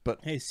radius. But,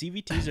 Hey,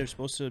 CVTs are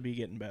supposed to be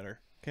getting better.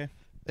 Okay.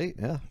 hey,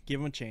 yeah.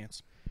 Give them a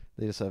chance.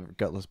 They just have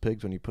gutless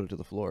pigs when you put it to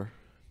the floor.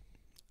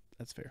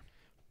 That's fair.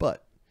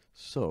 But,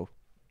 so,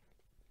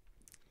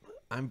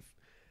 when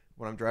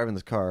I'm driving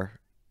this car,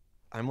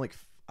 I'm like,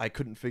 I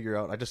couldn't figure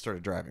out. I just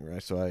started driving,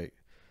 right? So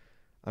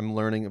I'm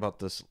learning about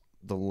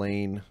the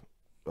lane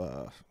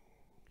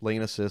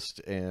assist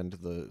and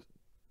the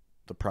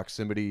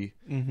proximity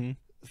Mm-hmm.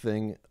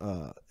 thing.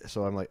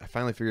 So I'm like, I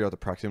finally figured out the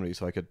proximity,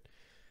 so I could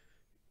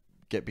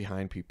get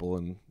behind people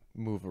and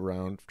move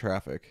around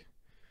traffic.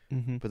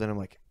 Mm-hmm. But then I'm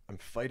like, I'm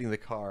fighting the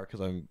car because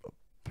I'm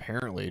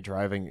apparently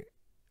driving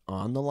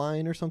on the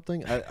line or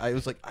something. I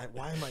was like,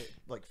 why am I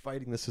like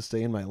fighting this to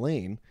stay in my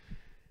lane?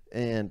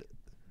 And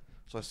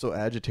so I was so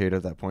agitated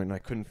at that point, and I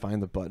couldn't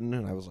find the button,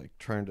 and I was like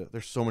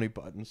there's so many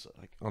buttons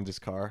like on this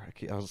car.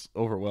 I was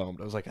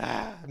overwhelmed. I was like,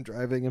 I'm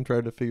driving. I'm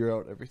trying to figure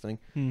out everything.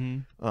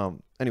 Mm-hmm.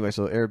 Anyway,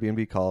 so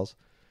Airbnb calls,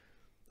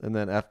 and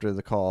then after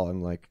the call,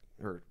 I'm like,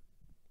 or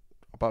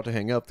about to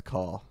hang up the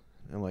call.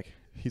 I'm like,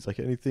 he's like,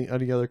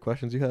 any other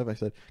questions you have? I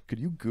said, could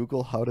you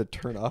Google how to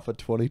turn off a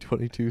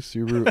 2022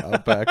 Subaru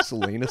Outback's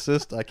lane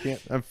assist?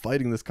 I'm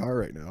fighting this car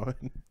right now.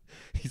 And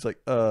he's like,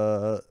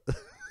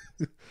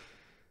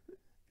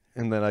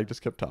 And then I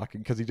just kept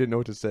talking because he didn't know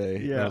what to say.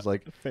 Yeah. And I was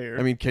like, Fair.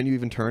 I mean, can you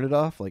even turn it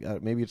off? Like,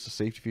 maybe it's a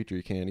safety feature.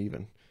 You can't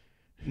even.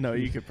 no,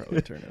 you could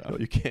probably turn it No, off.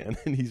 you can.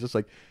 And he's just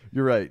like,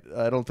 you're right.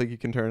 I don't think you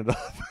can turn it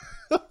off.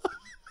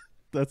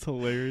 That's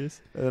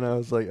hilarious. And I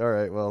was like, all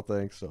right, well,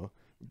 thanks. So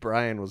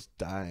Brian was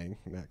dying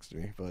next to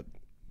me, but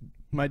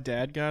My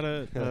dad got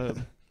a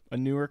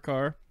newer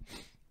car.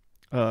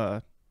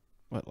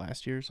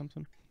 Last year or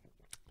something?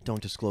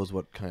 don't disclose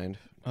what kind.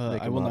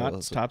 Make I and will model not.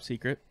 is It's it? top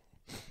secret.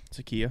 It's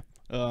a Kia.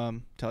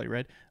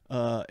 Telluride.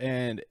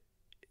 And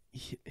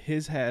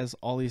his has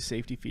all these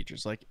safety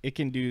features. Like it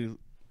can do,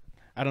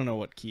 I don't know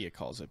what Kia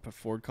calls it, but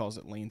Ford calls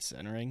it lane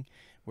centering,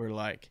 where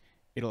like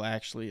it'll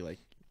actually like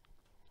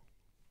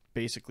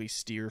basically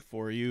steer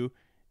for you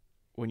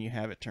when you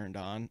have it turned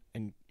on,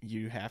 and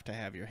you have to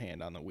have your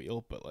hand on the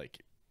wheel, but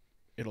like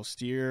it'll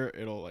steer,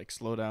 it'll like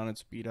slow down and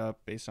speed up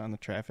based on the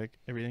traffic,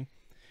 everything.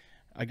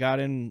 I got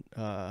in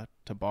to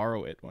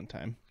borrow it one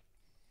time,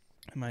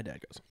 and my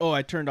dad goes, "Oh,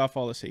 I turned off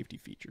all the safety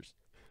features."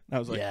 And I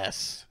was like,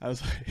 yes. I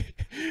was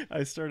like,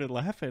 I started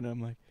laughing.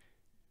 I'm like,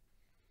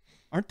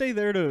 aren't they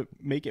there to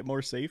make it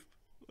more safe?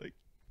 Like,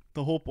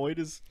 the whole point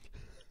is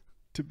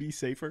to be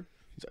safer.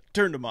 He's like,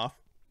 turned them off.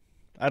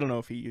 I don't know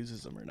if he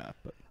uses them or not,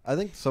 but I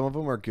think some of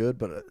them are good,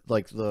 but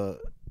like the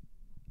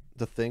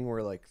thing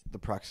where like the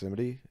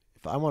proximity,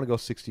 if I want to go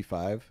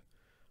 65,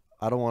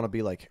 I don't want to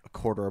be like a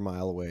quarter of a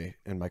mile away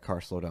and my car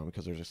slow down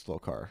because there's a slow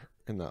car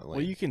in that lane.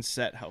 well, you can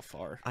set how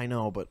far. I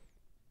know, but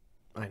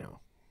I know.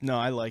 No,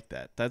 I like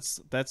that.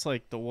 That's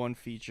like the one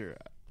feature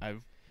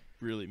I've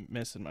really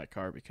missed in my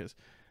car because,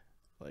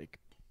 like,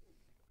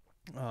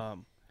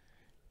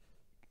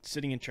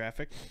 sitting in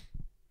traffic,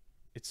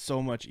 it's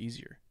so much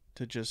easier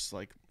to just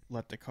like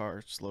let the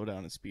car slow down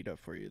and speed up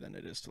for you than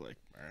it is to like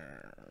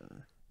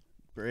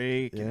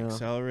brake and Yeah.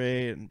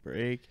 accelerate and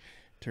brake,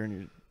 turn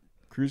your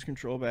cruise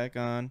control back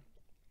on.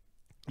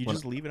 You When-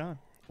 just leave it on.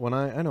 When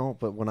I know,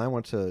 but when I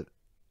went to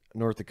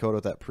North Dakota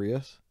with that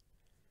Prius,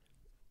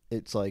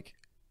 it's like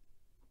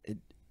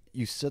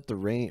you set the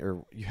range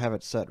or you have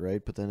it set,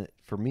 right? But then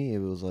for me, it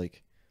was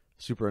like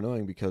super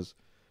annoying because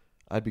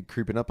I'd be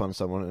creeping up on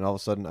someone and all of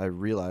a sudden I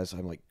realize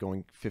I'm like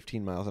going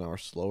 15 miles an hour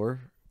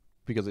slower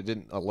because it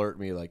didn't alert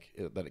me like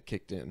that it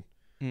kicked in.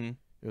 Mm.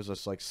 It was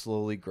just like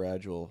slowly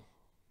gradual.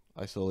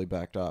 I slowly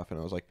backed off and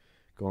I was like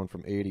going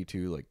from 80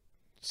 to like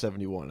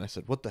 71. I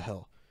said, what the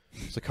hell?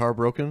 Is the car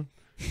broken?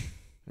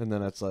 And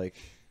then it's like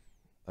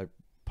I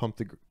pumped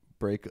the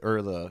brake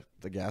or the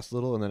gas a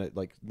little, and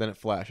then it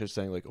flashes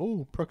saying like,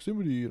 oh,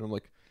 proximity, and I'm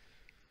like,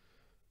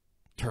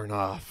 turn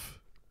off,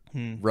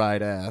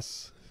 ride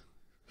ass.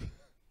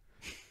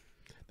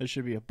 There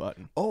should be a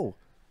button. Oh,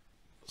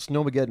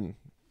 Snowmageddon. Do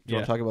you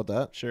want to talk about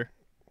that? Sure.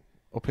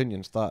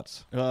 Opinions,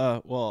 thoughts.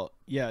 Well,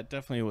 yeah, it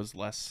definitely was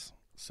less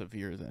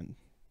severe than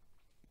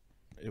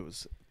it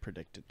was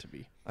predicted to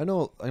be. I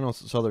know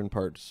southern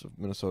parts of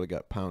Minnesota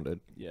got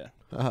pounded Yeah.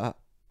 because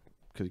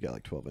you got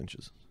like 12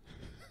 inches.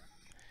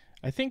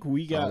 I think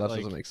we got that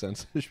like doesn't make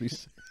sense. It should be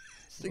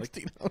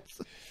 16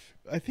 ounces.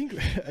 I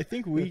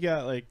think we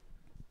got like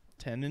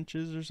 10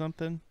 inches or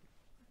something.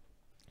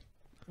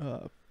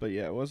 But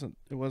yeah, it wasn't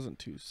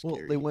too scary.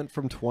 Well, they went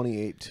from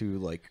 28 to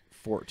like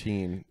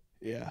 14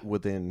 yeah.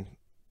 within.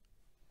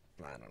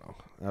 I don't know.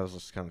 I was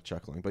just kind of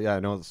chuckling, but yeah, I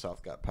know the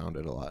South got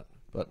pounded a lot.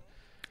 But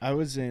I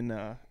was in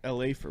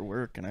LA for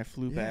work, and I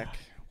flew Yeah. back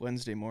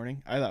Wednesday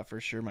morning. I thought for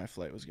sure my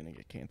flight was going to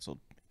get canceled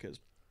because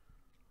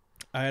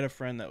I had a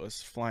friend that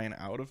was flying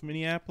out of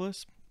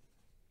Minneapolis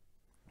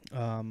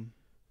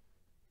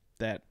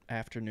that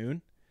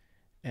afternoon,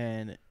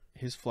 and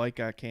his flight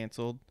got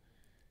canceled.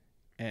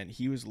 And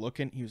he was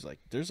like,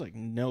 there's like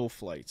no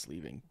flights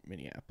leaving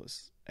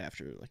Minneapolis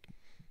after like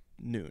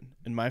noon.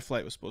 And my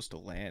flight was supposed to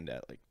land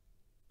at like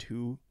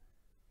 2,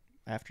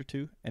 after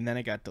 2. And then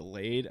it got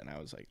delayed, and I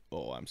was like,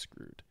 oh, I'm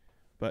screwed.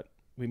 But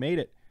we made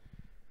it.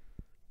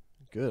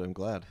 good. I'm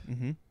glad.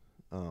 Mm-hmm.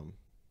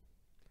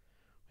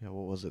 Yeah,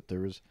 what was it? There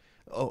was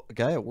a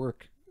guy at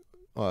work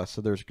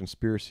said there's a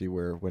conspiracy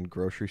where when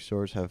grocery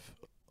stores have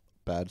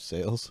bad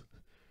sales,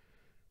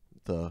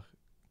 the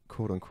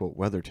quote unquote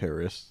weather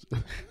terrorists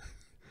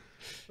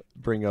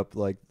bring up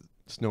like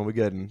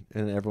Snowmageddon,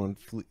 and everyone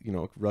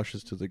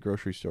rushes to the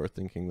grocery store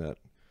thinking that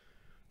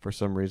for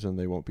some reason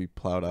they won't be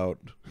plowed out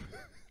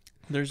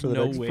There's for the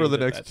no next, way for the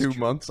that next that's 2 true.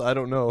 months. I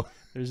don't know.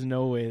 There's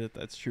no way that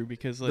that's true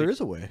because like There is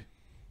a way.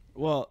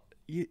 well,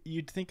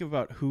 you'd think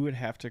about who would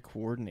have to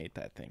coordinate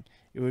that thing.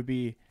 It would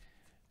be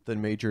The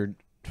major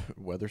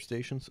weather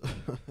stations.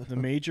 the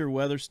major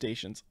weather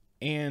stations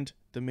and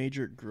the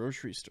major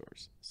grocery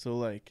stores. So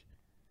like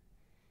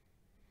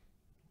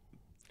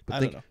But I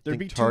think- don't know. There'd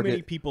be think too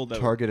many people that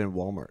would, Target and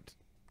Walmart,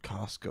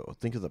 Costco.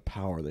 Think of the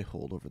power they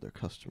hold over their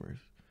customers.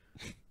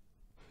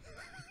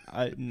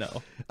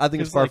 no. I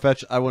think it's 'Cause, like-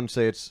 far-fetched. I wouldn't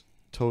say it's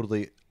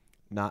totally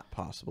not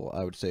possible.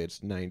 I would say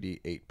it's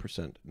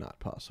 98% not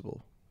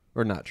possible.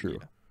 Or not true.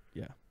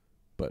 Yeah.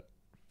 But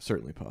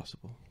certainly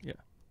possible. Yeah.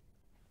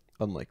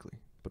 Unlikely,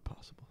 but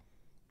possible.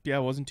 Yeah,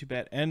 it wasn't too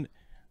bad. And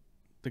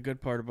the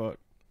good part about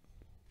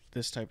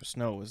this type of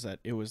snow was that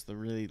it was the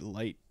really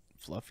light,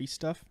 fluffy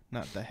stuff,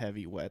 not the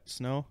heavy, wet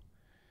snow.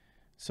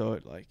 So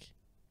it like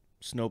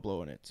snow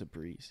blowing, it's a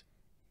breeze.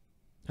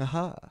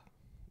 Haha.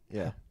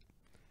 Yeah.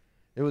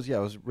 It was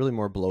really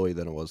more blowy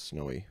than it was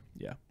snowy.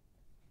 Yeah.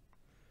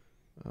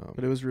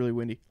 But it was really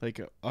windy. Like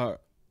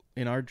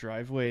in our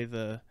driveway,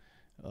 the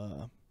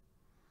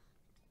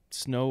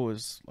snow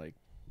was like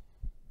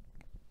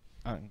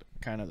on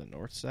kind of the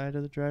north side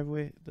of the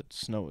driveway. The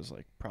snow was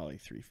like probably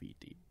 3 feet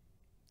deep.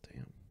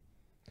 Damn.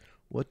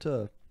 What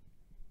do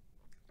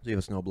you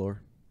have a snowblower?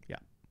 Yeah.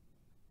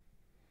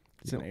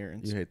 It's You an don't-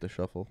 Aaron's. You hate the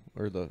shuffle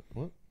or the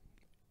what?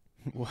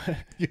 What?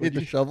 You hate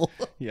the shovel?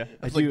 Yeah,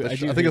 I think I hate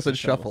said the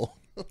shuffle.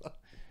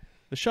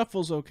 The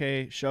shuffle's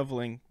okay.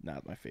 Shoveling,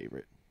 not my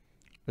favorite.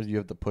 Or do you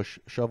have the push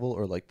shovel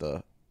or like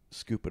the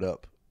scoop it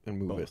up and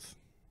move it? Both.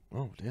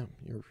 Oh damn,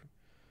 you're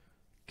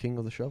king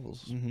of the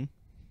shovels. Mm-hmm.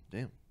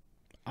 Damn.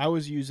 I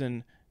was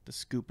using the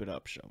scoop it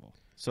up shovel.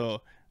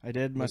 So I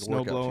did my Like a snow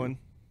workout blowing,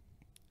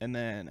 and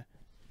then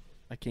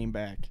I came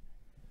back,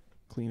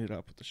 cleaned it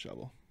up with the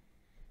shovel.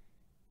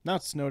 Now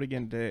it snowed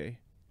again today,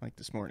 like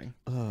this morning.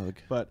 Ugh.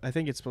 But I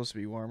think it's supposed to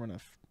be warm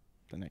enough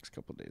the next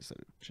couple of days that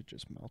it should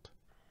just melt.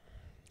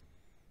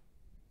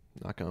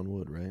 Knock on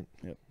wood, right?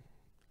 But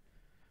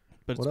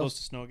it's What supposed else?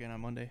 to snow again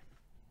on Monday.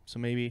 So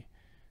maybe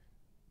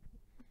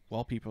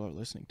while people are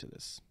listening to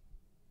this,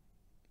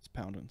 it's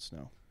pounding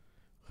snow.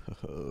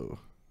 Oh,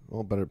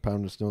 well, better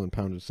pound of snow than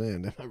pound of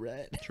sand. Am I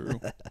right? True.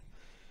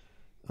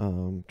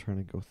 Trying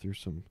to go through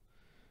some.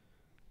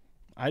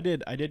 I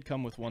did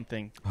come with one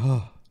thing.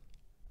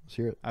 Let's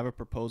hear it. I have a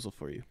proposal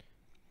for you.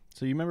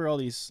 So you remember all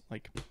these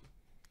like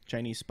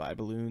Chinese spy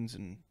balloons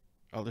and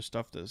other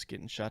stuff that was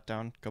getting shot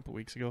down a couple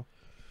weeks ago?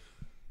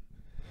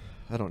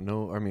 I don't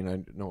know. I mean,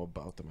 I know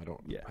about them.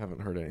 Yeah.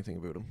 Haven't heard anything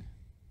about them.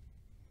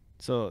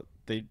 So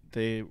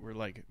they were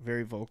like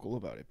very vocal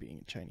about it being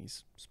a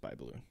Chinese spy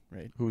balloon,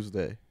 right? Who's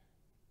they?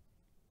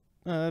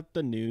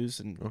 The news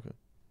and Okay.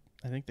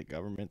 I think the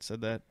government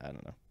said that. I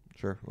don't know.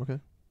 Sure. Okay.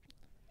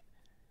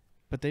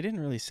 But they didn't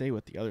really say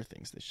what the other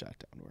things they shot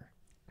down were.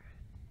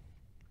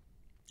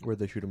 Where'd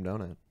they shoot them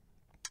down at?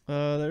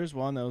 There's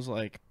one that was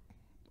like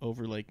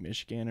over Lake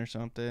Michigan or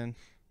something.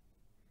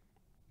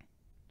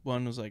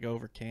 One was like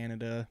over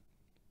Canada.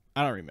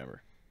 I don't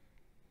remember.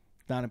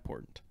 Not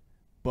important.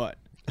 But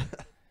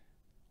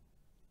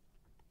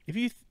if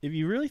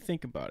you really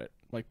think about it,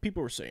 like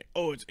people were saying,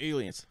 "Oh, it's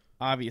aliens."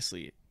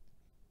 Obviously,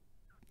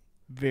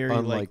 very likely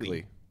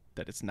Unlikely.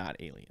 that it's not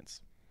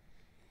aliens.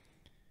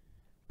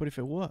 But if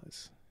it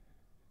was,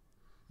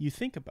 you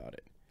think about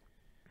it.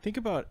 Think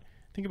about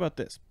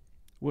this.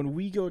 When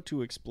we go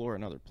to explore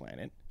another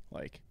planet,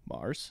 like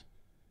Mars,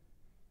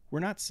 we're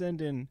not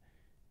sending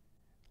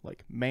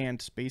like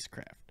manned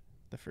spacecraft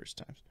the first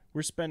time.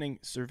 We're spending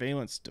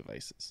surveillance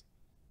devices.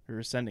 Or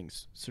we're sending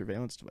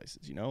surveillance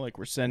devices, like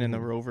we're sending the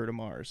Mhm. rover to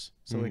Mars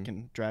so it Mhm.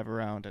 can drive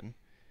around and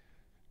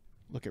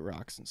look at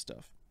rocks and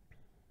stuff.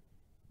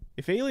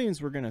 If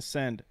aliens were going to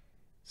send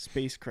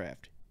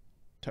spacecraft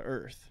to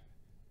Earth,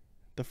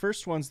 The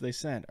first ones they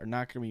send are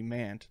not going to be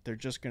manned. They're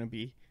just going to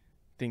be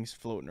things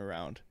floating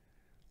around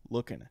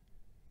looking,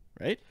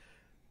 right?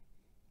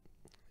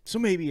 So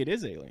maybe it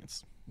is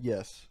aliens.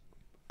 Yes.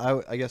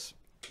 I guess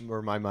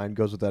where my mind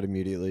goes with that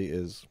immediately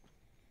is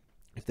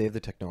if they have the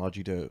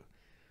technology to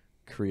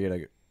create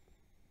a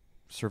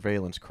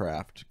surveillance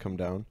craft to come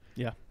down,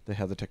 Yeah. they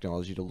have the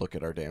technology to look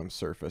at our damn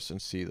surface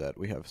and see that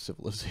we have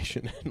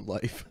civilization and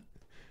life.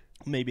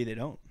 Maybe they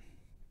don't.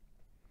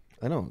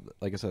 I know.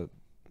 Like I said,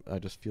 I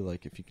just feel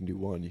like if you can do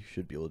one, you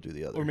should be able to do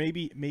the other. Or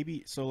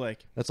maybe so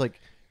like That's like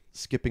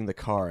skipping the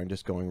car and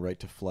just going right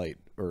to flight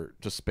or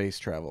just space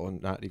travel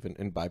and not even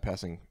and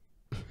bypassing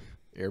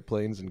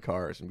airplanes and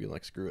cars and being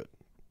like, screw it.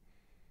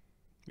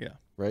 yeah.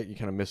 Right? You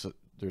kind of miss it.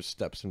 There's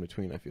steps in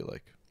between, I feel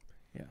like.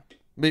 Yeah.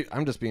 Maybe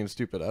I'm just being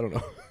stupid. I don't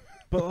know.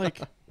 But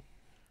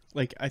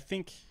like I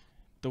think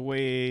the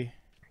way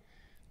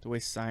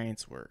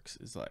science works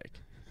is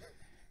like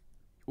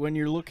when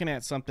you're looking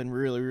at something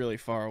really, really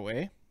far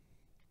away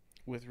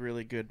with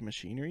really good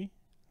machinery,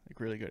 like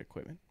really good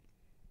equipment,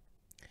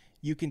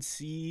 you can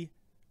see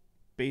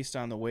based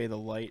on the way the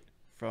light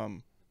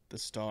from the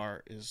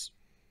star is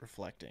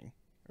reflecting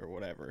or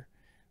whatever,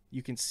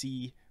 you can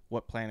see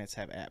what planets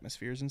have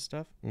atmospheres and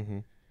stuff. Mm-hmm.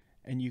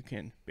 And you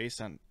can,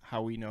 based on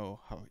how we know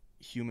how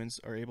humans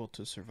are able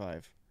to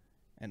survive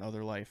and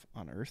other life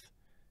on Earth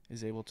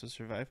is able to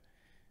survive,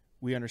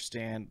 we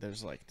understand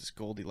there's like this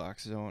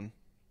Goldilocks zone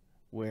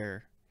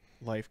where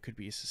life could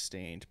be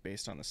sustained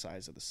based on the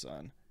size of the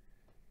sun,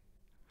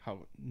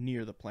 how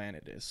near the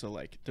planet is. So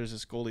like there's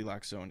this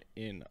Goldilocks zone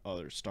in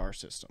other star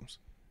systems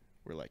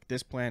where like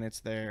this planet's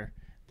there,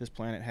 this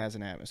planet has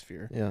an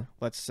atmosphere. Yeah.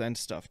 Let's send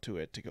stuff to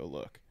it to go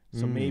look.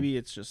 So Mm. maybe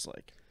it's just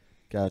like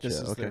Gotcha. this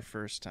is Okay. their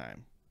first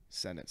time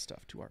sending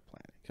stuff to our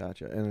planet.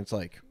 Gotcha. And it's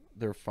like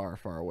they're far,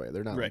 far away.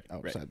 They're not Right,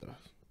 like outside the. I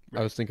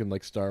Right. was thinking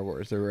like Star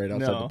Wars. They're right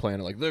outside No. the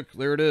planet. Like, look,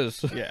 there it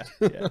is. Yeah,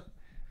 yeah.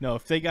 No,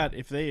 if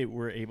they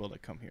were able to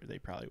come here, they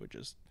probably would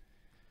just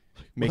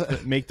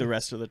make the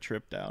rest of the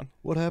trip down.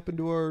 What happened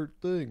to our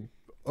thing?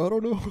 I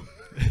don't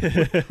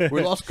know.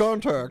 We lost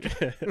contact.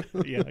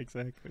 Yeah,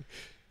 exactly.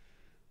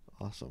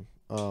 Awesome.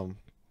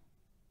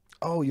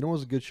 Oh, you know what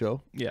was a good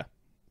show? Yeah.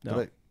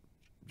 No.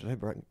 Did I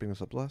bring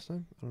this up last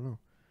time? I don't know.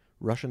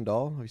 Russian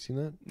Doll. Have you seen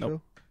that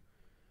Nope. show?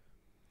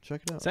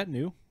 Check it out. Is that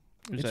new?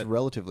 Or is It's that-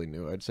 relatively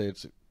new. I'd say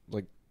it's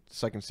like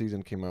second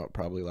season came out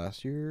probably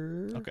last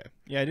year. okay.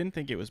 Yeah, I didn't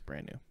think it was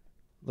brand new.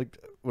 Like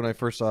when I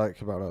first saw it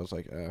come out, I was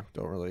like,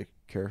 don't really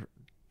care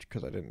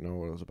because I didn't know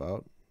what it was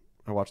about.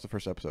 I watched the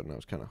first episode and I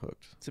was kind of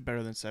hooked. Is it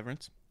better than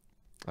Severance?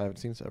 I haven't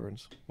seen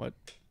Severance. What?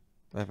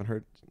 I haven't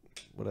heard.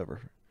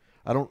 Whatever.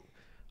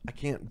 I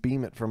can't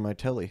beam it from my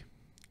telly.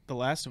 The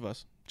Last of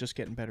Us, just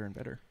getting better and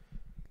better.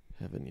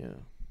 Heaven, yeah.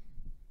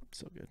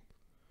 So good.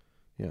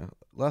 Yeah.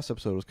 Last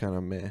episode was kind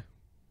of meh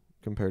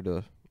compared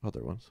to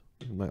other ones,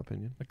 in my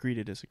opinion. Agree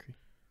to disagree.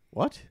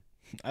 What?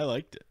 I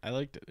liked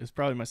it. It's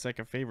probably my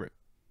second favorite.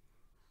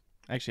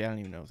 Actually, I don't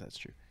even know if that's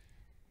true.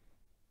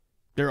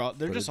 They're just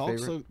Footed also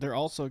favorite? they're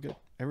all so good.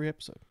 Every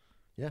episode.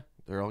 Yeah,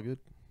 they're all good.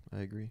 I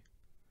agree.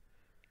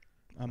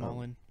 I'm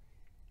all in.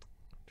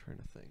 Trying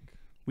to think.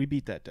 We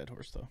beat that dead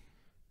horse though.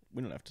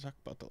 We don't have to talk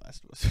about The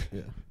Last of Us.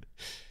 Yeah.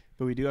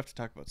 But we do have to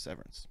talk about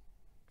Severance.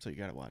 So you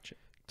got to watch it.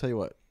 Tell you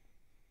what.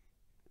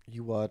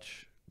 You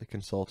watch The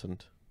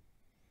Consultant.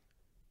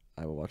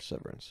 I will watch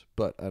Severance,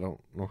 but I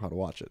don't know how to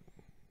watch it.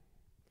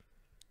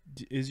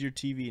 Is your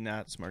TV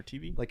not smart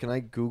TV? Like, can I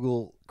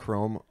Google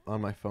Chrome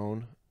on my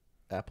phone,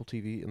 Apple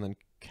TV, and then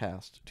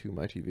cast to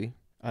my TV?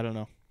 I don't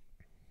know.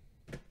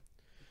 Do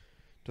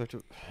I have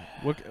to...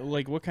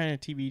 What kind of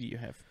TV do you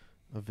have?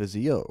 A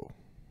Vizio.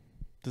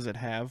 Does it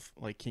have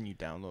can you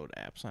download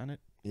apps on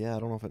it? Yeah, I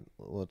don't know if it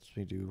lets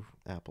me do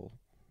Apple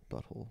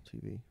Butthole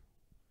TV.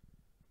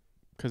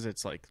 Cuz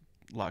it's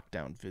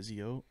lockdown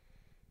Vizio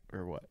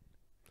or what?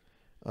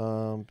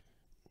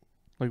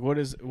 What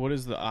is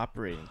the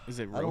operating? Is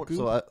it I Roku?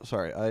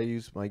 don't. I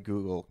use my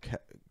Google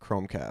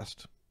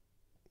Chromecast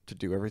to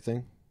do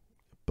everything,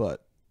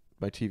 but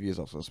my TV is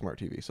also a smart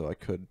TV, so I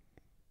could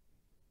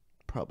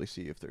probably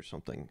see if there's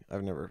something.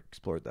 I've never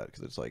explored that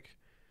because it's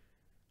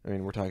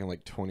we're talking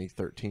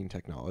 2013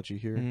 technology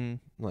here. Mhm.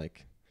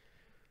 Like,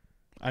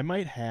 I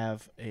might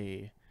have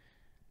a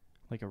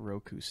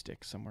Roku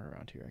stick somewhere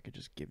around here I could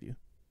just give you.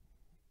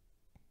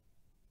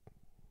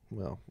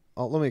 well,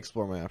 let me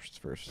explore my options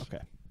first. Okay.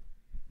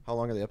 How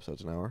long are the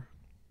episodes? An hour?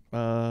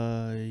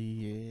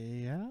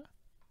 Yeah.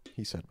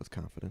 He said with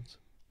confidence.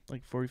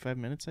 45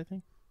 minutes, I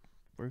think.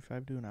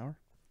 45 to an hour.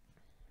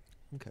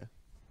 Okay.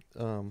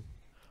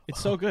 It's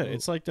so good.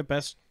 It's the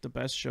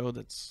best show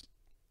that's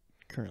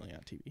currently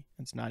on TV.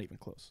 It's not even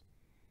close.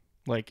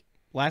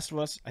 Last of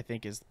Us, I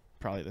think, is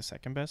probably the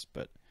second best,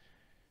 but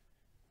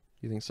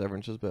You think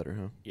Severance is better,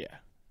 huh? yeah,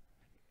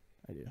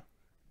 I do.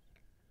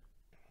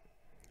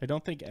 I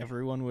don't think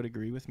everyone would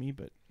agree with me,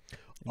 but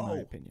in my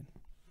Oh. opinion.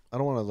 I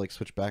don't want to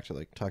switch back to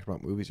talking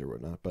about movies or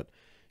whatnot, but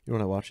you know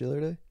what I watched the other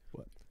day?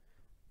 What?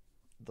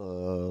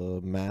 The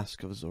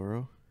Mask of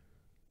Zorro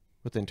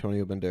with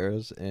Antonio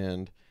Banderas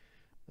and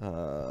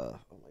oh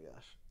my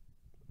gosh,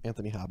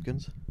 Anthony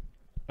Hopkins.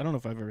 I don't know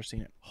if I've ever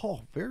seen it.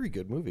 Oh, very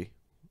good movie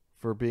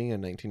for being a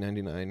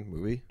 1999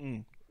 movie.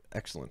 Mm.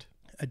 Excellent.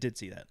 I did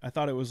see that. I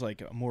thought it was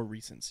like a more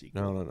recent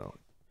sequel. No.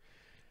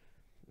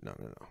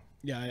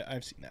 Yeah,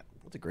 I've seen that.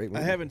 That's a great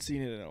movie. I haven't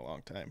seen it in a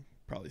long time,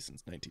 probably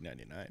since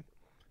 1999.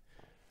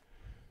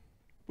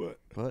 But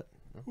But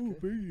oh,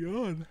 big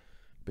yawn.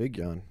 big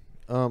yawn.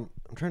 I'm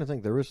trying to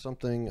think. There was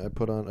something I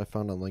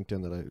found on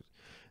LinkedIn that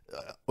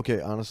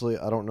okay, honestly,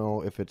 I don't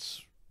know if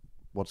it's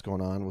what's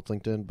going on with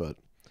LinkedIn, but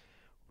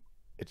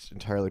it's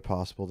entirely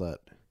possible that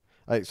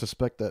I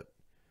suspect that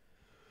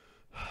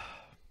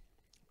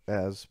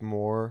as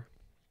more,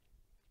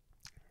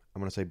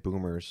 I'm going to say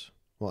boomers,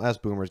 as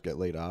boomers get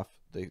laid off,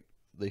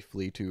 they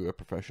flee to a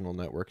professional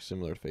network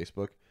similar to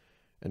Facebook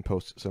and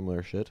post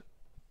similar shit.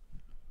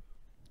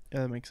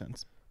 Yeah, that makes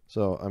sense.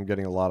 So I'm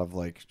getting a lot of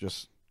like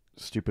just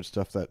stupid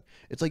stuff that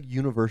it's like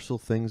universal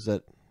things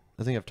that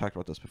I think I've talked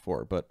about this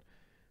before, but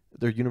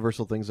they're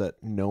universal things that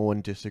no one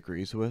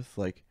disagrees with.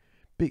 Like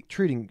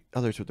treating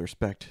others with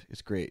respect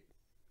is great.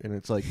 And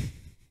it's like,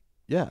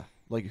 yeah,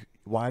 like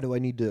why do I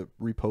need to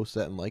repost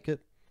that and like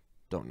it?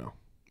 Don't know.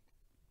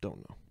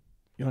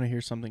 You want to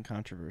hear something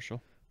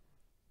controversial?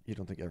 You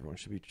don't think everyone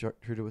should be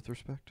treated with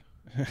respect?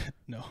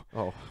 No.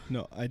 Oh,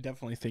 No, I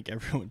definitely think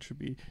everyone should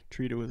be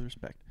treated with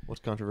respect.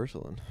 what's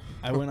controversial then?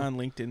 I went on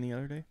LinkedIn the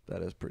other day.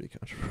 That is pretty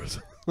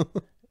controversial.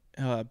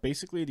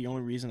 Basically, the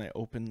only reason I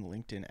open the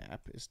LinkedIn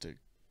app is to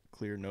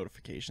clear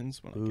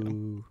notifications when I get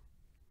them.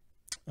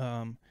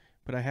 Ooh.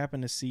 But I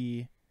happened to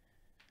see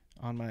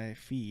on my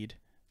feed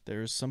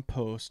there's some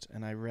post,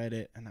 and I read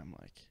it, and I'm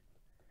like,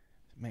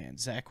 man,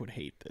 Zach would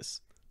hate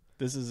this.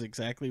 This is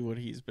exactly what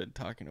he's been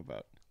talking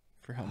about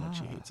for how much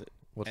he hates it.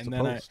 What's And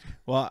the then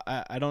post?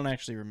 I don't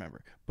actually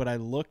remember, but I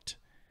looked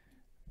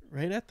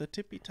right at the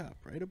tippy top,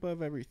 right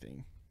above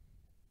everything.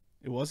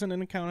 It wasn't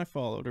an account I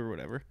followed or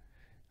whatever.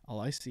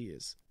 All I see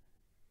is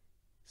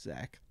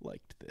Zach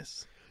liked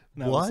this.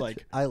 And I was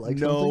like, I like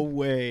no something?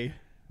 way.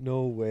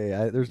 No way.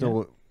 There's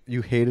no.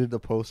 You hated the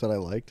post that I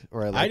liked,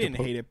 or I didn't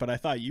hate it, but I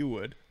thought you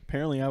would.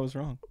 Apparently, I was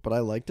wrong. but I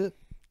liked it.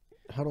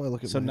 How do I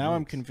look at? So my now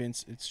I'm likes?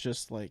 convinced it's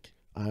just like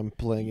I'm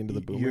playing into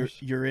the boomers.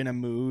 You're in a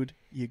mood.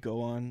 You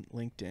go on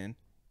LinkedIn.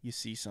 You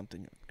see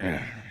something. I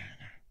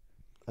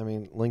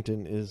mean,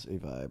 LinkedIn is a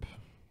vibe.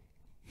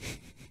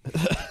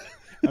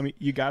 I mean,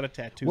 you got a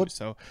tattoo, What?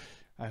 so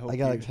I hope I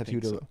got a you tattoo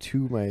think so.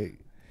 to my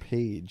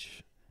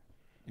page.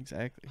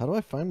 Exactly. How do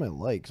I find my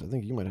likes? I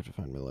think you might have to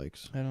find my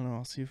likes. I don't know.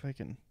 I'll see if I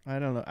can. I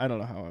don't know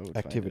how I would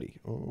Activity.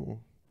 Oh.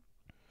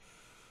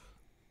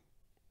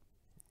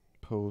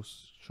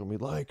 Posts. Show me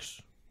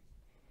likes.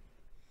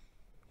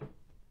 Find it.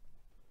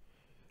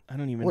 I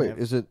don't even. Wait, have,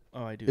 is it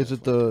Oh, I do. is have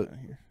it the- LinkedIn on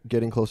here.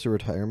 getting close to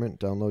retirement?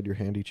 Download your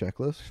handy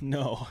checklist.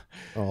 No.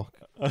 Oh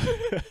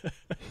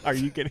Are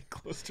you getting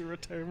close to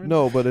retirement?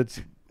 no, but it's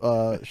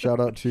shout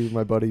out to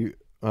my buddy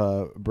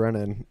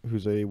Brennan,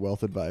 who's a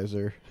wealth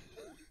advisor.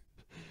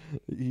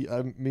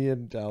 Me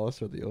and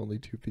Dallas are the only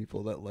two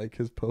people that like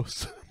his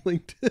posts on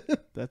LinkedIn,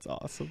 That's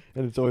awesome.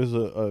 and it's always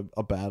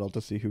a battle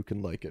to see who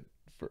can like it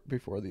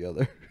before the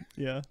other.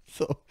 Yeah.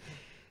 So,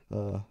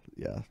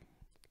 yeah,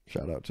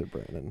 shout out to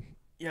Brennan.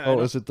 Yeah. Oh,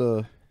 is it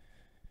the?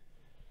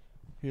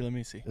 Here, let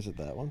me see. Is it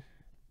that one?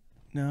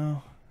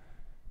 No.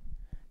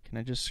 Can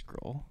I just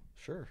scroll?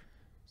 Sure.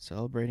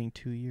 Celebrating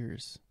 2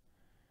 years.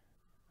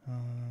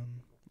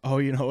 Oh,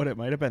 you know what? It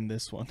might have been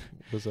this one.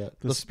 Was that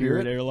The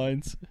Spirit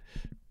Airlines.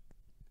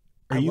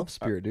 I you- love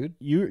Spirit, dude.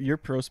 You're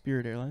pro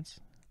Spirit Airlines.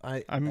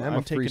 I'm I'm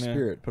a free taking a-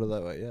 spirit. Put it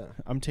that way. Yeah.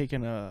 I'm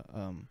taking a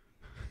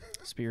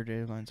Spirit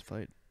Airlines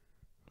flight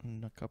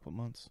in a couple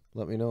months.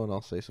 Let me know, and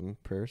I'll say some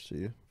prayers to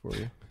you for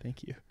you.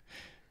 Thank you.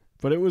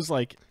 But it was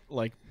like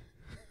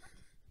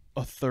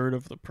a third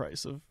of the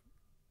price of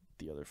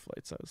the other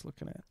flights I was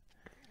looking at.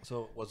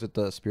 So was it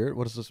the Spirit?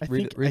 What is this? I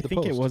Read think the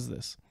post. it was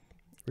this.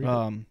 Read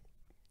it.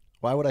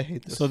 Why would I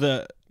hate this?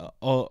 So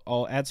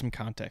I'll add some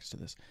context to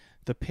this.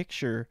 The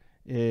picture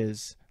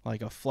is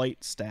like a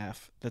flight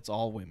staff that's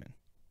all women.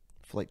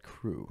 flight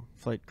crew.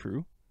 Flight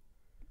crew.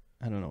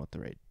 I don't know what the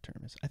right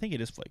term is. I think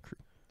it is flight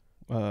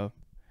crew.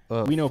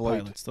 We know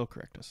pilots. They'll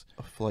correct us.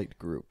 A flight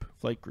group.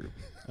 Flight group.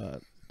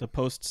 The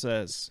post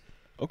says,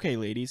 "Okay,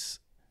 ladies,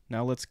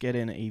 now let's get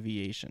in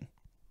aviation."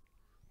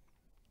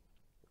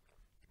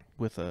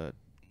 With a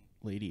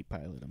lady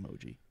pilot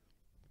emoji.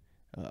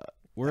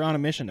 We're on a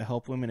mission to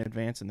help women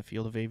advance in the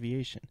field of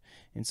aviation.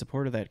 In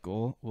support of that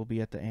goal, we'll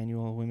be at the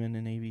annual Women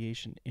in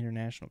Aviation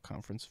International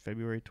Conference,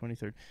 February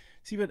 23rd.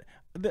 See, but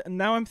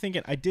now I'm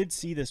thinking, I did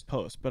see this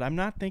post, but I'm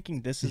not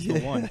thinking this is the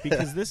one,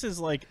 because this is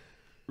like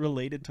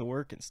related to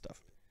work and stuff.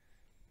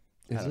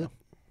 I Is don't it? know.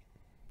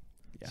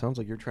 Yeah. Sounds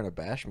like you're trying to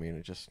bash me, and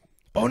it just.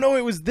 Oh no,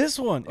 it was this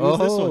one. It was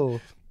this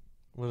one.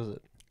 What is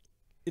it?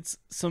 It's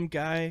some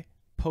guy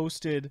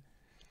posted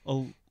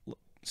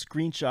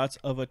screenshots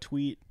of a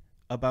tweet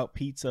about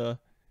pizza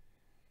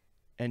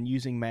and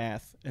using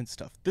math and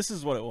stuff. This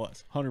is what it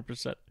was,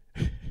 100%.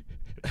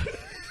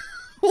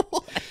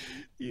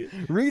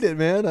 Read it,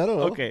 man. I don't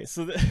know. Okay,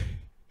 so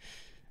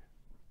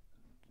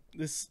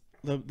this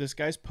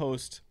guy's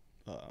post,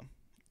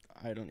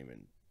 I don't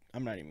even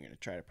I'm not even gonna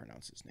try to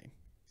pronounce his name.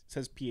 It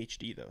says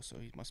PhD though, so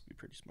he must be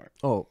pretty smart.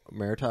 Oh,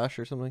 Maritosh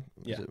or something?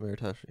 Yeah. Is it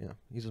Maritosh? Yeah,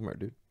 he's a smart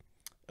dude.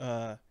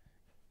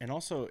 And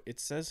also it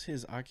says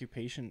his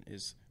occupation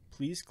is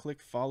please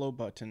click follow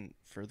button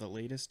for the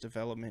latest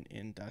development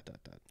in ...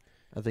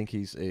 I think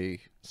he's a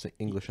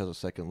English as a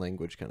second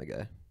language kind of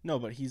guy. No,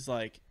 but he's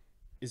like,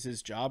 is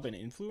his job an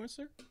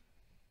influencer?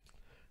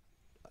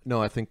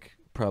 No, I think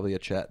probably a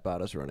chat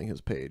bot is running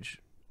his page.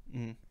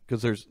 Mm.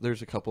 Because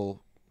there's a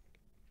couple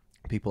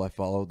people I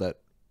follow that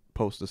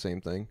post the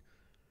same thing.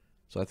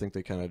 So I think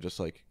they kind of just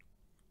like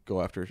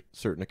go after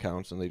certain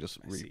accounts and they just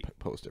I see.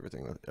 repost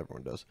everything that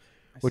everyone does,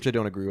 which I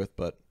don't agree with,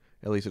 but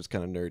at least it's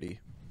kind of nerdy.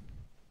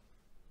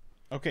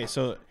 Okay,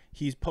 so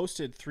he's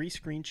posted 3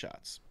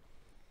 screenshots.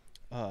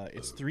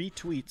 It's 3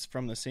 tweets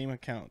from the same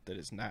account that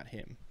is not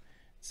him.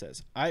 It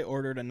says, I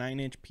ordered a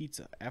 9-inch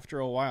pizza. After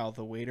a while,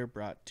 the waiter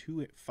brought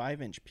 2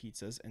 5-inch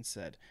pizzas and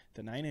said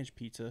the 9-inch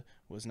pizza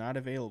was not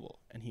available,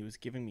 and he was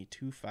giving me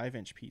 2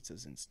 5-inch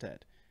pizzas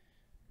instead,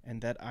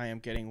 and that I am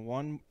getting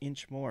 1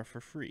 inch more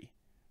for free.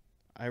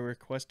 I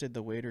requested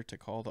the waiter to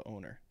call the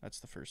owner.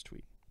 That's the first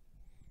tweet.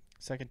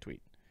 Second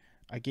tweet.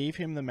 I gave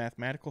him the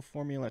mathematical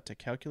formula to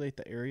calculate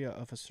the area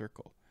of a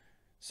circle.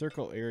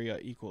 Circle area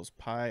equals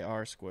pi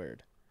r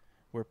squared,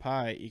 where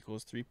pi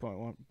equals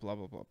 3.1 blah,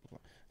 blah, blah, blah, blah.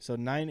 So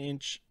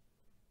 9-inch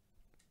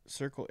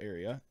circle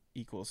area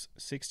equals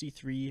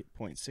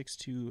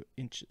 63.62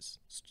 inches,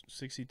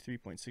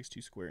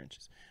 63.62 square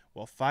inches,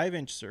 while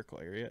 5-inch circle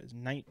area is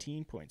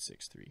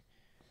 19.63.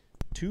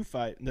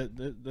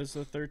 This is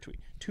the third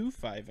tweet. 2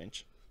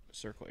 5-inch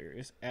circle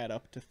areas add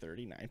up to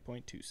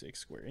 39.26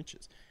 square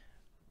inches.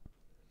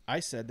 I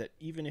said that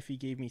even if he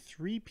gave me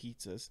 3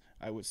 pizzas,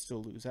 I would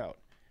still lose out.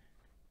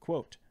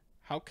 Quote,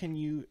 how can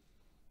you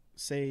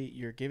say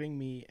you're giving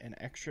me an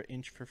extra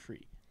inch for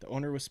free? The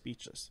owner was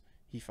speechless.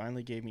 He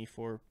finally gave me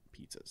 4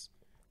 pizzas.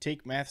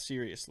 Take math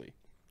seriously.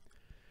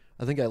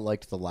 I think I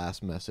liked the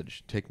last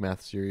message. Take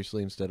math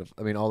seriously instead of...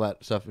 I mean, all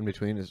that stuff in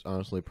between is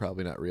honestly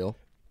probably not real.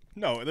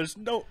 No, there's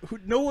no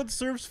one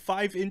serves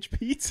 5-inch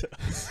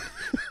pizzas.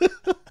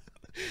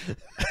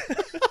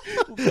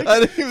 I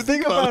didn't even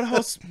think about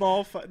how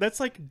small. That's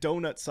like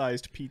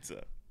donut-sized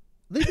pizza.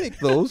 They make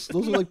those.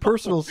 Those are like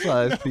personal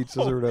sized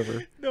pizzas or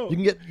whatever. No,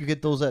 you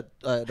get those at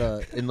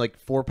in like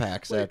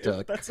 4-packs at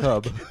that's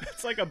Cub.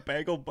 That's like a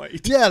bagel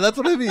bite. Yeah, that's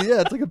what I mean.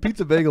 Yeah, it's like a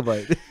pizza bagel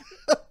bite.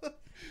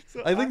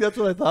 So I think that's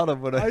what I thought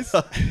of when I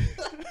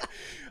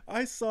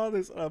I saw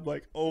this and I'm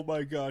like, oh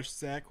my gosh,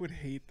 Zach would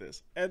hate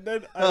this. And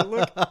then I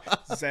look,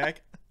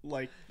 Zach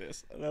liked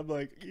this, and I'm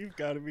like, you've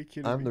got to be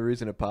kidding me. I'm the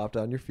reason it popped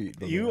on your feet.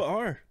 You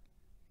are.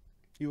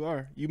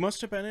 You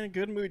must have been in a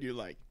good mood. You're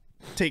like,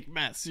 take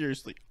math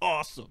seriously.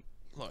 Awesome.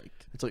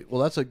 Like, it's like,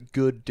 well, that's a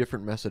good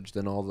different message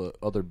than all the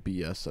other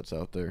BS that's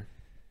out there.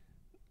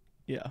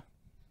 yeah.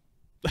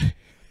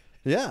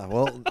 Yeah,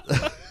 well,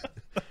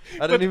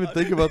 I didn't even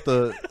think about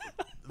the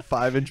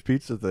 5-inch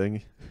pizza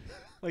thing.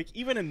 Like,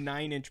 even a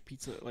 9-inch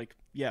pizza, like,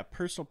 yeah,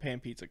 personal pan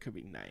pizza could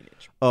be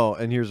 9-inch. Oh,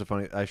 and here's a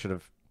funny. I should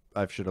have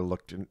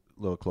looked a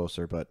little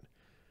closer, but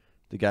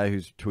the guy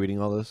who's tweeting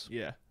all this,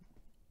 Yeah.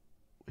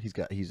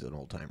 he's an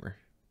old timer.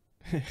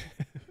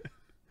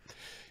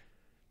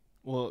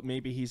 Well,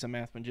 maybe he's a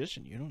math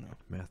magician. You don't know.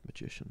 Math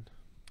magician.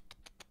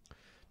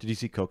 Did you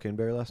see Cocaine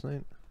Bear last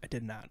night? I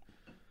did not.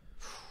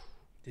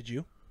 Did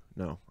you?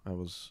 No, I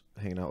was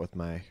hanging out with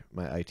my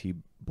IT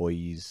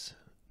boys.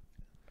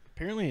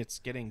 Apparently, it's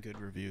getting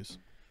good reviews.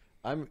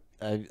 I don't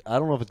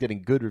know if it's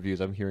getting good reviews.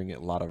 I'm hearing a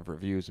lot of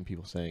reviews and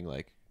people saying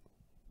like,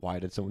 why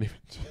did someone even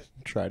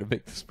try to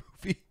make this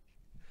movie?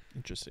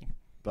 Interesting.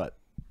 But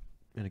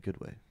in a good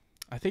way.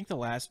 I think the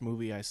last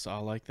movie I saw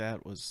like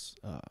that was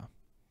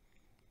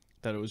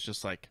that it was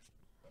just like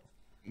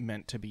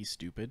meant to be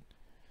stupid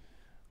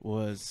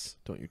was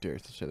Don't you dare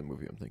say the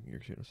movie I'm thinking you're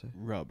going to say.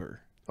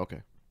 Rubber.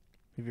 Okay.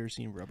 Have you ever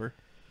seen Rubber?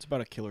 It's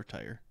about a killer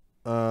tire.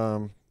 I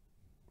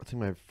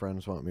think my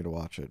friends want me to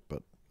watch it,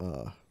 but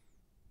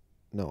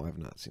no, I've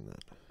not seen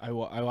that. I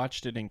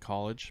watched it in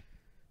college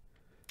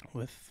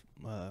with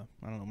I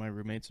don't know, my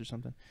roommates or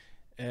something,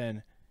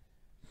 and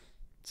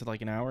it's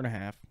like an hour and a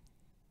half.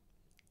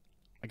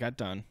 I got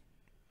done.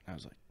 I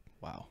was like,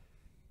 wow,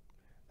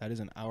 that is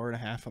an hour and a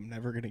half I'm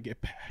never gonna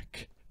get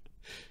back.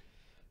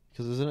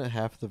 Because isn't it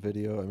half the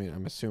video? I mean,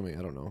 I'm assuming,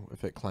 I don't know,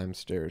 if it climbs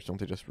stairs, don't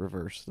they just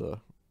reverse the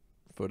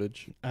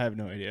footage? I have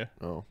no idea.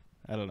 Oh.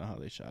 I don't know how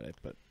they shot it,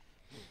 but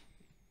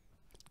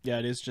yeah,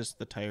 it is just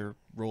the tire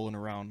rolling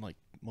around like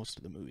most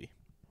of the movie.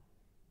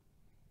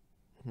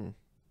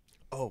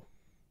 Oh,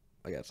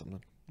 I got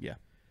something. Yeah.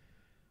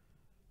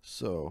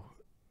 So,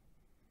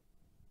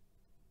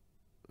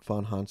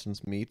 Von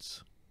Hansen's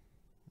Meats.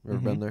 Ever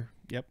been there?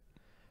 Yep.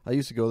 I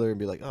used to go there and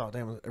be like, oh,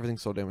 damn,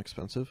 everything's so damn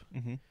expensive.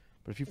 Mm-hmm.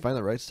 But if you find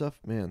the right stuff,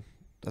 man,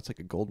 that's like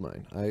a gold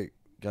mine. I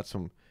got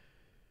some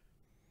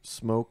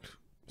smoked,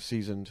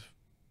 seasoned,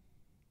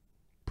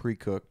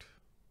 pre-cooked,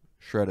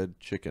 shredded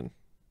chicken.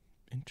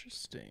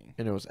 Interesting.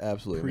 And it was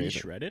absolutely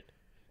amazing. Pre-shredded?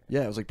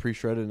 Yeah, it was like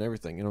pre-shredded and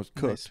everything. And it was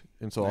cooked. Nice.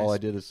 And so all I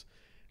did is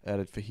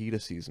added fajita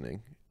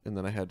seasoning. And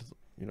then I had,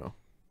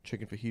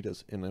 chicken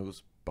fajitas. And it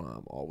was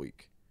bomb all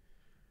week.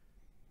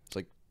 It's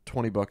like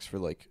 $20 for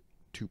like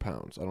 2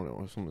 pounds. I don't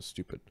know. Something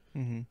stupid.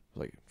 Mm-hmm.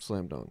 Like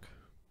slam dunk.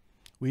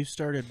 We've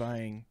started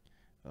buying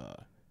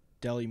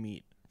deli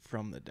meat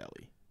from the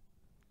deli,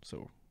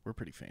 so we're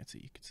pretty fancy,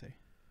 you could say.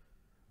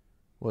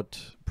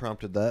 What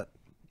prompted that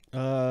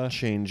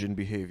change in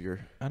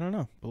behavior? I don't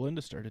know.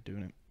 Belinda started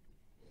doing it.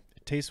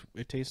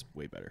 It tastes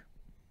way better,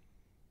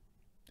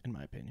 in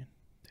my opinion.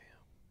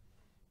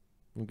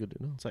 Well, good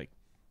to know. It's like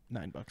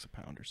 $9 a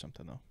pound or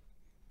something, though.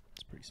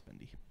 It's pretty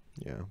spendy.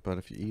 Yeah, but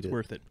if you eat It's it,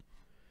 worth it.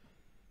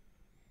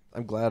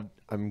 I'm glad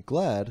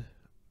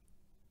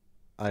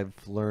I've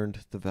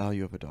learned the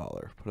value of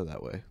 $1. Put it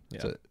that way.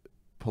 It's Yeah. a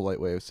polite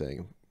way of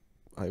saying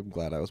I'm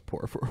glad I was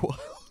poor for a while.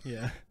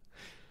 Yeah.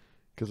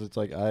 Because it's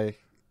like if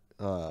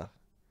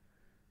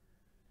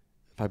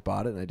I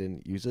bought it and I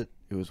didn't use it,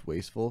 it was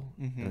wasteful,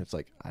 Mm-hmm. and it's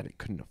like I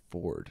couldn't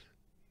afford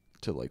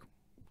to like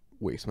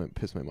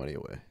piss my money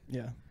away.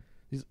 Yeah.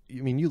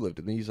 I mean, you lived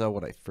it. These are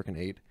what I freaking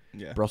ate: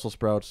 Yeah. Brussels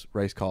sprouts,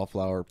 rice,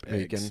 cauliflower,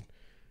 bacon, Eggs.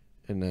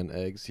 and then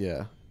eggs.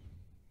 Yeah.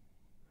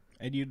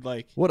 And you'd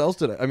like What else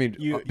did I? I mean,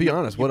 be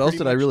honest. you What else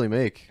pretty did I much- really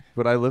make?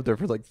 But I lived there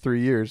for like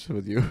 3 years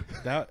with you.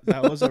 that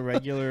was a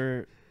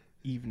regular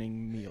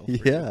evening meal. For you.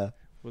 Yeah.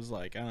 Was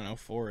like, I don't know,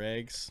 4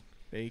 eggs,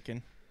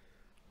 bacon,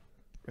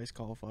 rice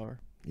cauliflower,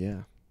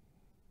 Yeah.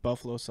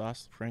 buffalo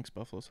sauce, Frank's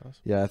buffalo sauce.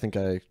 Yeah. I think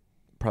I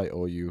probably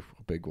owe you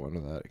a big one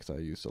of that because I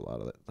used a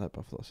lot of that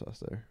buffalo sauce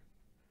there.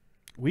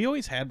 We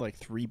always had like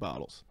 3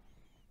 bottles,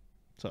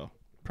 so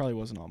probably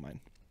wasn't all mine.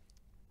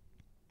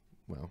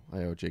 Well, I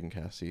owe Jake and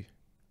Cassie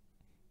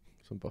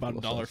some buffalo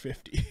About sauce.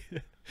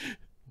 $1.50.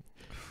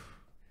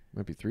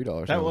 Might be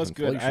 $3. That now was with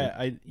good.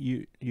 inflation.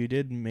 You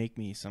did make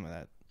me some of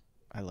that.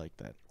 I like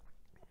that.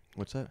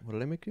 What's that? What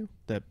did I make you?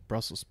 The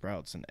Brussels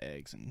sprouts and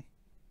eggs and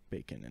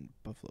bacon and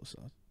buffalo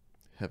sauce.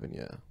 Heaven,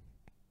 yeah.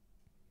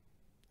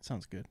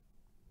 Sounds good.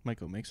 Might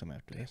go make some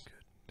after Damn this.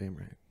 good. Damn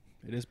right.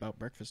 It is about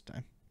breakfast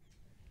time.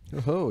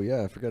 Oh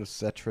yeah, I forgot it's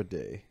Cetra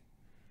Day.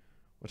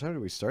 What time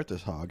did we start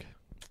this hog?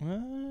 I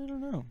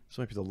don't know. This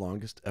might be the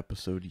longest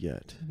episode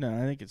yet. No,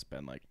 I think it's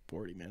been like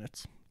 40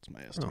 minutes. That's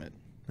my estimate.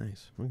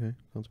 Nice. Okay,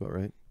 sounds about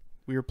right.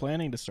 We were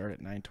planning to start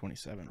at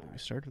 9:27, but we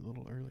started a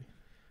little early.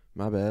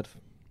 My bad.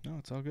 No,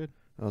 it's all good.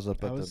 I was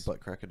up I at was- the butt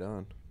crack of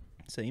dawn.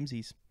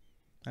 Samesies.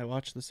 I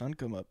watched the sun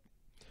come up.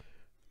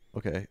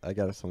 Okay, I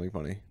got something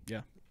funny.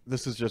 Yeah.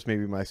 This is just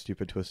maybe my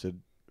stupid, twisted,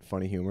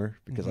 funny humor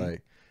because Mhm.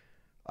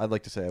 I'd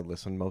like to say I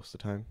listen most of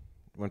the time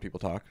when people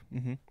talk.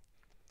 Mm-hmm.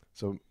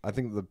 So I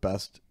think the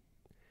best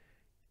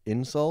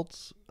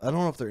insults, I don't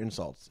know if they're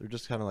insults. They're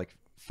just kind of like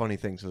funny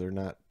things. So you're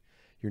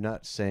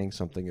not saying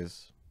something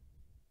is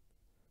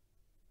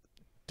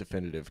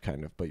definitive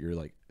kind of, but you're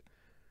like,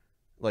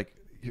 let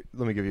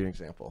me give you an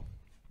example.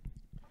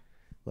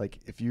 Like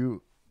if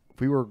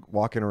we were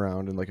walking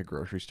around in like a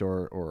grocery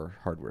store or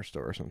hardware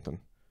store or something,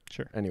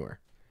 Sure. anywhere,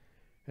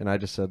 and I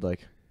just said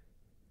like,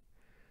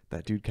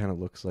 that dude kind of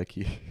looks like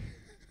he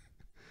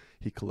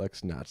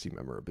collects Nazi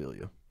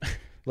memorabilia.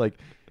 Like,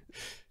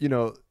 you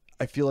know,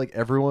 I feel like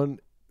everyone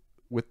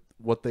with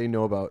what they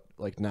know about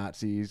like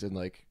Nazis and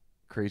like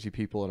crazy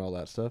people and all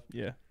that stuff,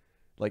 Yeah.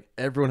 like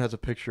everyone has a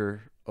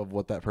picture of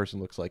what that person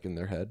looks like in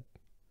their head.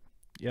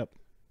 Yep.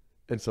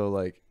 And so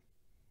like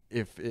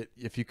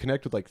if you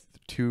connect with like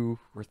 2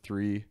 or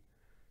 3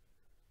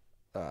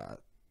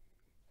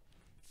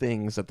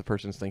 things that the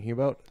person's thinking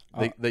about,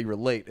 they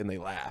relate and they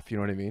laugh, you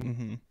know what I mean?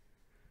 Mm-hmm.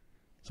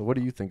 So what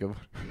do you think of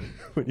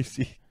when you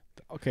see?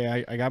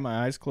 Okay, I got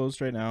my eyes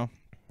closed right now.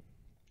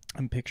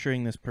 I'm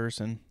picturing this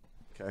person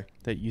Okay.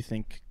 that you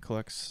think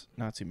collects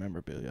Nazi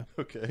memorabilia.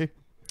 Okay.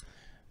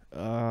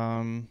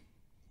 I'd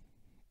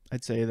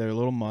say they're a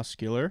little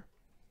muscular,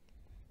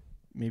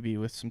 maybe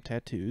with some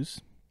tattoos.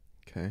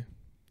 Okay.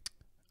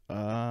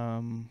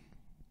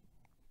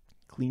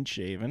 Clean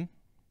shaven,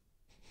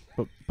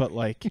 but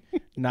like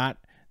not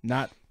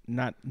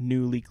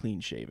newly clean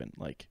shaven.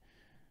 Like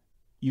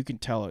you can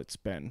tell it's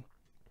been.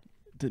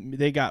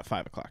 They got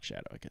 5 o'clock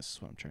shadow, I guess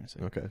is what I'm trying to say.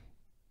 Okay.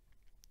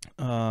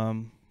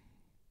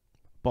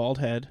 Bald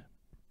head.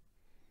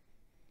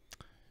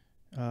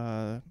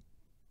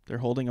 They're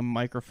holding a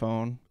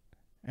microphone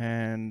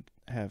and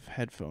have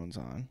headphones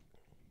on.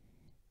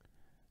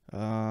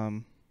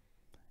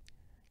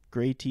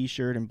 Gray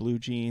t-shirt and blue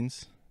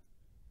jeans.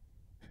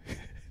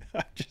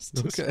 I'm just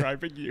Okay.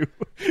 describing you.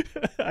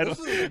 I don't.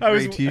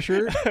 Gray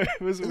t-shirt. I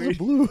was This is waiting.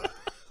 blue.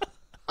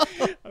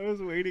 I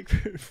was waiting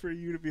for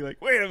you to be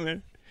like, wait a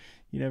minute.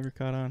 You never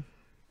caught on.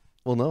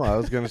 Well, no, I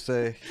was gonna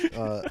say.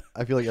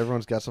 I feel like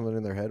everyone's got something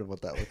in their head of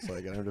what that looks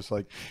like, and I'm just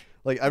like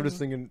I'm just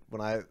thinking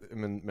when I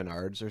am in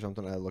Menards or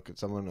something, I look at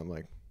someone, and I'm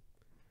like,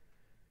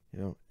 you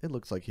know, it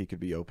looks like he could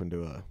be open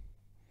to a,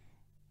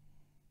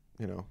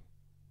 you know,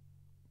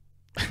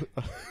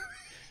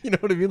 you know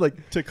what I mean,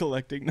 like To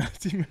collecting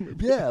Nazi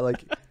memorabilia. yeah,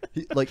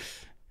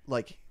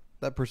 like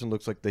that person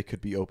looks like they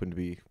could be open to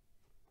be,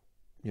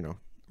 you know,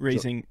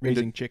 Raising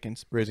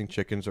chickens. raising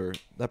chickens, or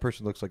that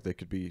person looks like they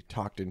could be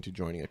talked into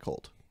joining a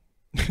cult.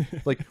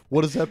 Like,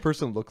 what does that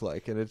person look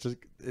like? And it's just,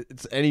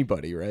 it's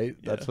anybody, right?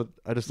 Yeah. That's what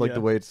I just like Yeah.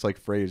 the way it's like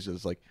phrased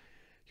is like,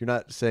 you're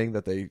not saying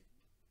that they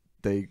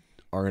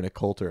are in a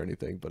cult or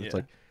anything, but it's Yeah.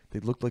 like they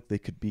look like they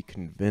could be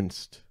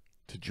convinced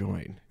to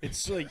join.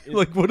 It's like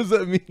Like, what does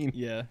that mean?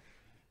 yeah,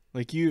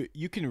 like you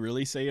can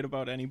really say it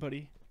about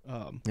anybody,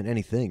 And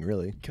anything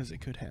really, because it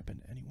could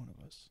happen to any one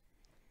of us.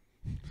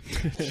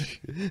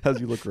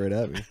 as you look right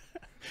at me.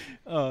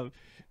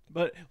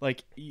 But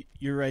like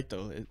you're right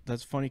though.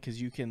 That's funny because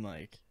you can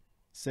like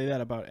say that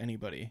about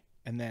anybody,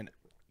 and then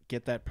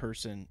get that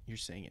person you're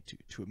saying it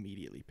to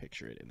immediately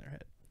picture it in their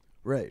head.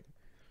 Right.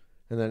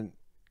 And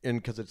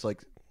because it's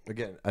like,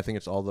 again, I think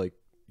it's all like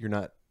you're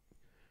not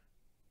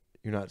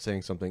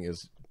saying something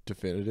is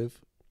definitive.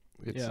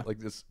 It's Yeah. like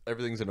this,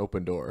 everything's an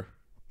open door.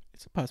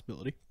 It's a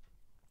possibility.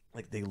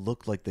 Like they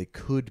look like they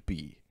could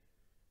be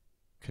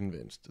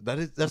convinced.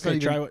 That's Okay,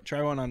 not even.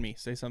 try one on me.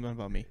 Say something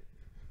about me.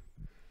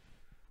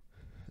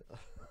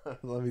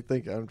 Let me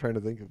think. I'm trying to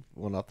think of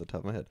one off the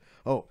top of my head.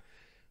 Oh,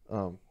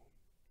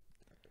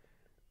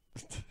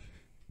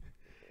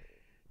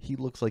 he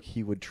looks like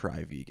he would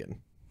try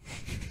vegan.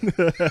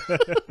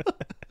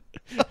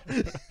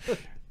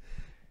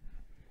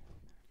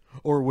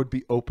 Or would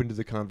be open to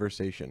the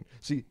conversation.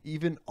 See,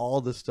 even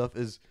all this stuff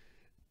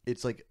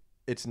it's like,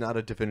 it's not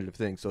a definitive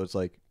thing. So it's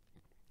like,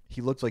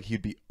 he looks like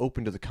he'd be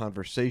open to the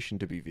conversation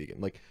to be vegan.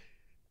 Like,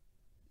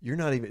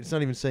 it's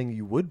not even saying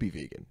you would be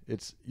vegan.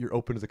 It's, you're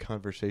open to the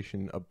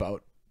conversation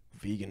about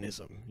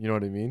veganism. You know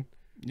what I mean?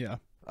 Yeah.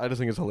 I just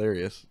think it's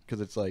hilarious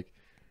because it's like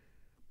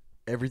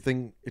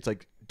everything, it's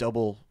like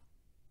double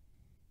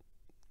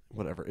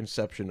whatever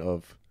inception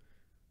of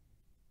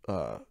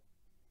I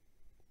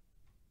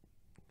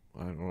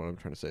don't know what I'm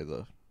trying to say. I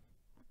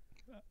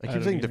keep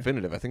don't saying either.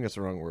 definitive. I think that's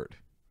the wrong word.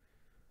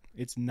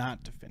 It's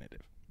not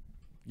definitive.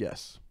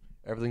 Yes.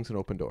 Everything's an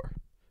open door.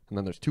 And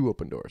then there's two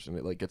open doors and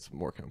it like gets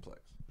more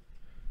complex.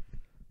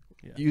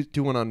 Yeah. You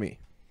do one on me.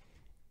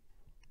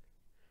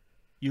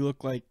 You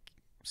look like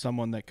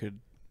someone that could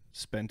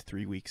spend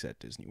 3 weeks at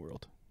Disney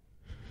World.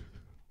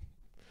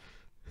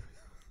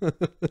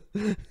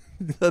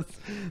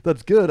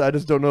 That's good. I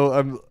just don't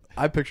know.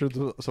 I pictured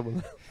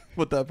someone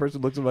what that person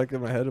looks like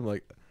in my head. I'm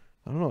like,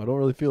 I don't know. I don't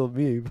really feel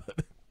me,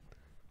 but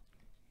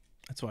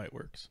That's why it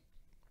works.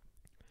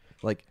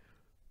 like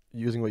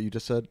using what you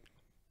just said,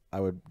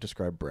 I would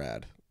describe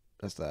Brad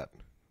as that.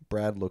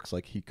 Brad looks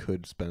like he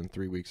could spend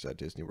 3 weeks at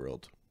Disney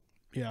World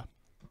Yeah.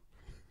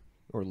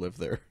 or live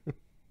there.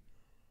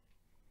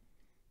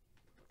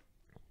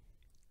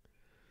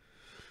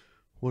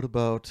 What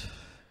about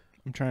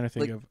I'm trying to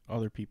think Like- of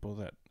other people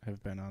that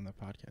have been on the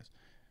podcast.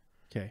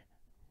 Okay.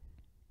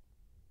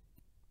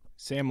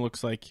 Sam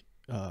looks like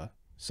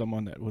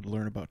someone that would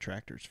learn about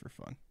tractors for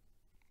fun.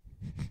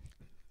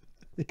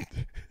 he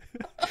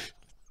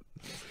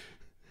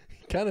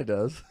kind of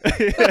does.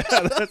 Yeah,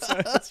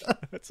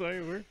 that's why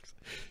it works.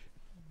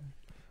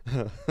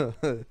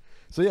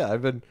 So yeah,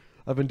 I've been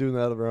doing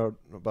that around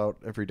about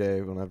every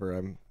day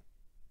whenever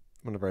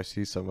I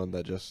see someone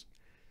that just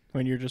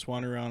When you're just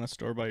wandering around a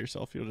store by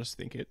yourself, you'll just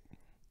think it.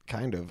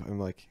 kind of, I'm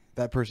like,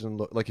 that person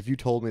like if you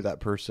told me that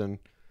person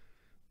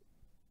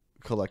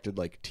collected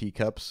like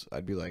teacups,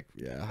 I'd be like,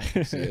 yeah, I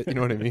can see it. You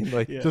know what I mean?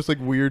 Like Yeah. just like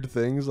weird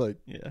things, like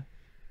Yeah.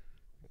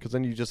 because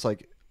then you just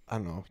like, I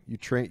don't know, you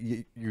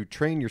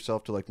train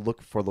yourself to like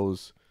look for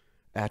those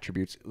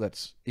attributes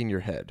that's in your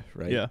head,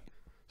 right? Yeah.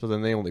 So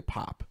then they only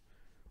pop,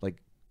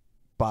 like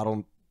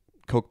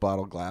Coke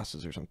bottle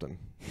glasses or something.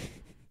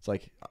 It's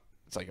like,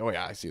 oh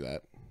yeah, I see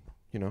that.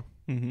 You know,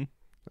 Mm-hmm.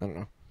 I don't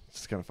know. It's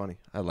just kind of funny.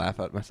 I laugh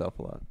at myself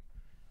a lot.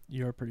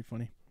 You are pretty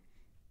funny.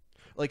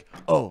 Like,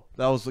 oh,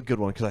 that was a good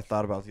one because I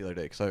thought about it the other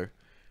day because I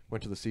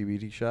went to the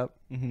CBD shop.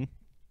 Mm-hmm.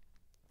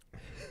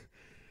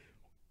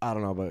 I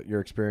don't know about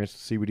your experience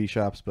with CBD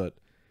shops, but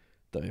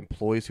the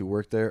employees who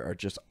work there are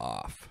just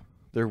off.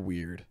 They're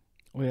weird.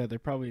 Well, yeah, they're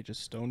probably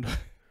just stoned.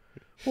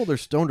 Well, they're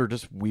stoned or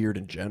just weird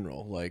in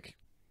general. Like,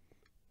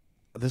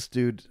 this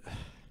dude,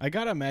 I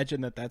gotta imagine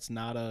that that's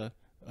not a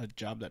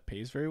job that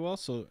pays very well,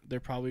 so they're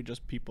probably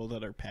just people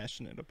that are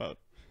passionate about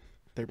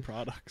their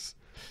products.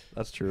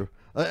 that's true.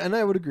 And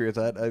I would agree with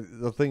that.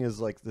 The thing is,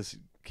 like, this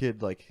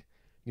kid, like,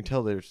 you can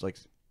tell there's, like,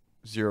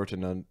 0 to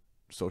none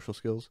social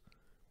skills.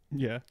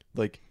 Yeah.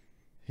 Like,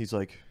 he's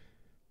like,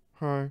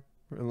 hi.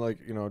 And, like,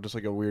 you know, just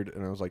like a weird,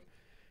 and I was like,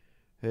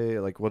 hey,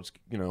 like, what's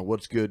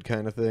good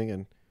kind of thing.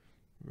 And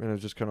it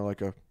was just kind of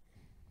like a,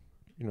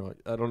 you know,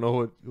 I don't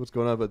know what's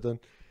going on. But then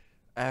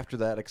after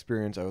that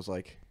experience, I was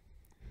like,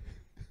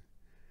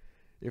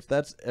 if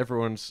that's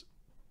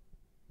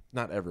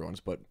not everyone's,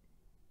 but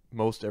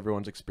most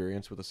everyone's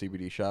experience with a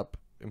CBD shop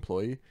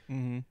employee,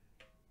 Mm-hmm.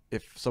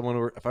 if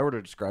I were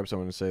to describe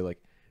someone and say, like,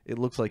 it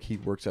looks like he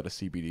works at a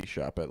CBD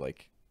shop at,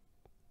 like,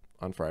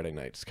 on Friday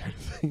nights kind of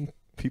thing,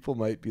 people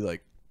might be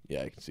like,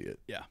 yeah, I can see it.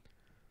 Yeah.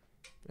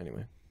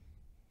 Anyway.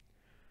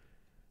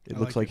 It I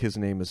looks like like his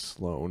name is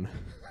Sloan.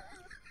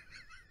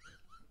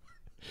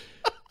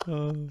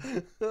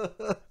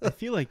 I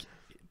feel like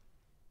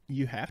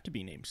you have to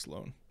be named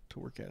Sloan to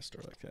work at a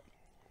store like that.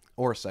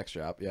 Or a sex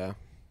shop, yeah.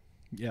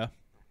 Yeah,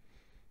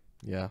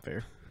 Yeah.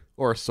 fair.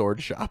 Or a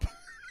sword shop.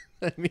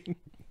 I mean,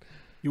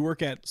 You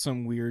work at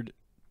some weird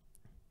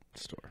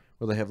store.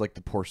 where they have like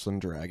the porcelain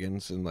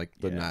dragons and like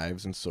the Yeah.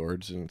 knives and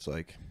swords, and it's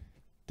like,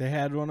 They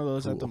had one of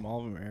those at the Cool. Mall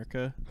of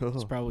America.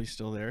 It's probably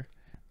still there.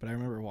 But I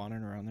remember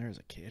wandering around there as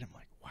a kid. I'm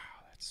like, wow,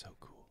 that's so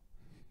cool.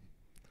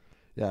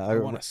 yeah, I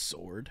want a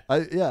sword. I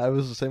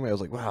was the same way. I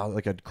was like, wow,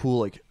 like a cool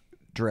like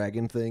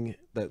dragon thing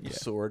that the Yeah.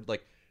 sword,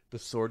 like the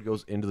sword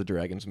goes into the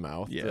dragon's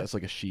mouth. Yeah. That's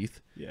like a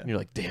sheath. Yeah. And you're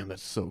like, damn,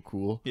 that's so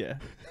cool. Yeah.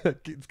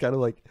 It's kind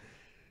of like,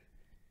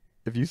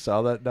 if you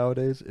saw that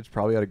nowadays, it's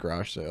probably at a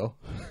garage sale.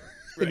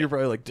 And you're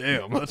probably like,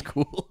 damn, that's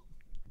cool.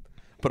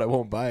 But I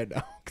won't buy it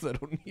now because I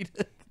don't need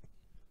it.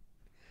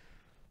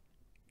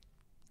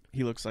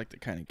 He looks like the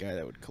kind of guy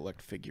that would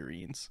collect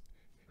figurines.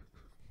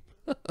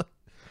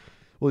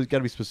 Well, you got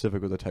to be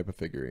specific with the type of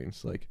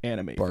figurines, like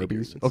Anime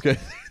Barbies. figurines. Okay,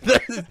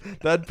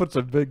 that puts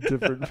a big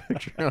different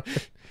picture on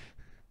it.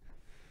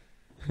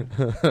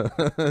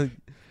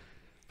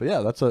 But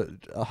yeah,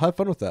 I'll have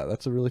fun with that.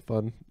 That's a really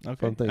fun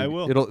Okay, thing. I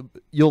will.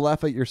 You'll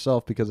laugh at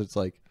yourself because it's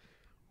like,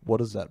 what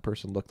does that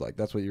person look like?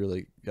 That's what you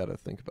really got to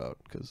think about.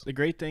 Because The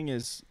great thing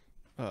is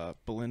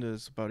Belinda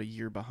is about a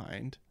year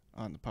behind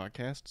on the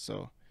podcast.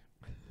 So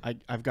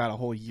I've got a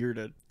whole year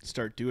to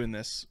start doing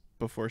this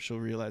before she'll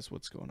realize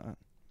what's going on.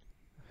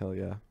 hell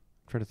yeah, I'm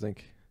trying to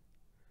think.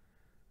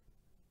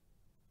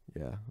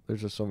 Yeah,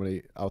 there's just so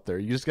many out there.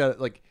 You just got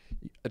to like,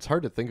 it's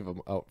hard to think of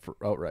them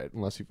outright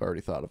unless you've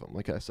already thought of them.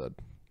 Like I said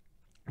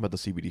about the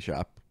CBD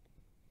shop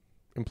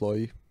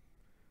employee.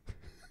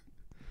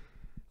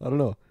 I don't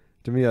know.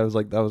 To me, I was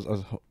like,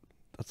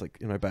 that's like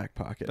in my back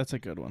pocket. That's a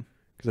good one.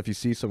 Because if you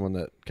see someone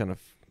that kind of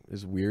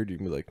is weird, you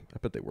can be like, I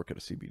bet they work at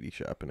a CBD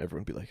shop, and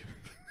everyone would be like,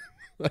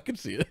 I can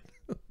see it.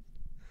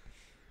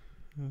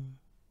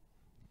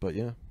 But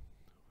yeah.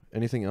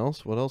 Anything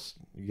else? What else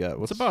you got?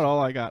 That's about all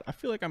I got. I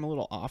feel like I'm a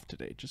little off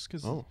today just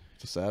because Oh,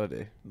 it's a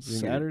Saturday. it's You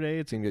can get- Saturday.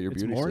 you can get your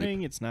It's beauty morning.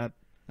 sleep. It's not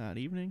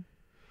evening.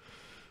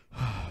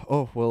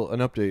 Oh, well, an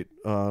update.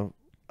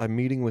 I'm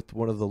meeting with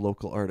one of the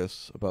local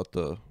artists about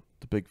the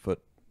Bigfoot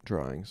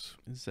drawings.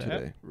 Is that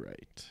Today.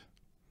 right?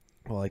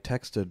 Well, I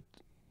texted.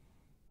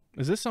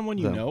 Is this someone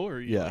you Them. know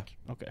or you Yeah. like?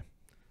 Okay.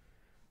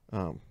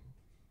 I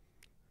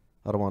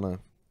don't want to.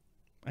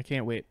 I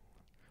can't wait.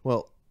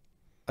 Well,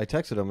 I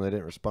texted them and they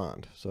didn't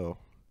respond. So,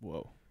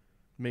 Whoa.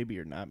 Maybe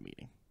you're not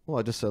meeting. well,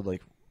 I just said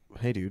like,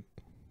 "Hey, dude,"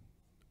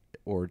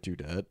 or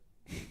 "Dudette."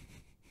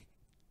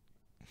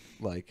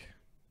 Like,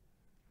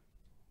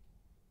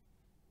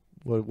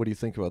 what do you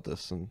think about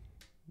this? And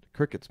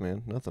crickets,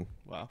 man, nothing.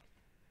 Wow.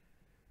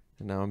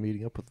 And now I'm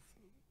meeting up with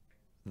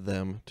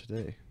them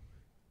today.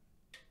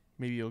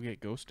 Maybe you'll get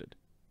ghosted.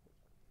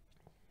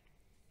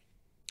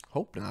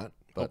 Hope not.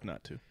 But Hope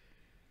not to.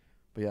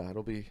 But yeah,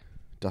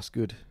 that's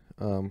good.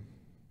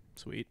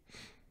 Sweet.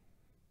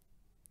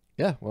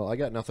 Yeah, well, I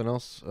got nothing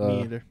else.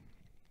 Me either.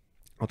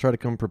 I'll try to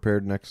come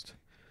prepared next.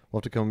 We'll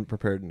have to come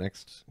prepared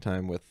next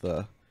time with.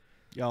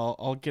 Yeah,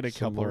 I'll get a some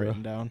couple more,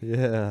 written down.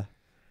 Yeah,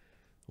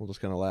 we'll just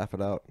kind of laugh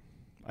it out.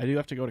 I do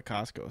have to go to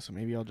Costco, so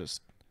maybe I'll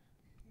just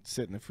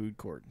sit in the food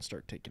court and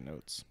start taking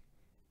notes.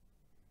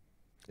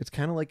 It's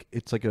kind of like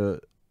it's like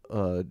a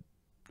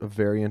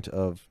variant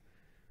of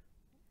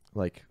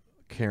like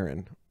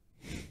Karen.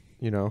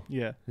 You know,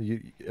 Yeah.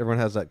 everyone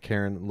has that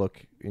Karen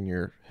look in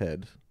your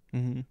head,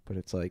 Mm-hmm. but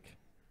it's like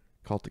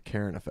called the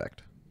Karen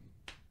effect.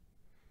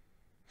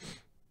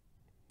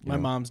 My You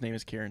know, mom's name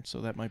is Karen, so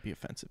that might be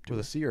offensive to with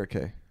her. a C or a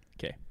K.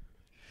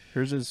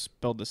 Hers is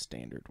spelled the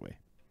standard way.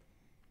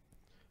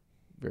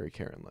 Very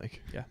Karen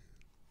like. Yeah.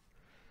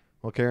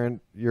 Well,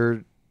 Karen,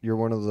 you're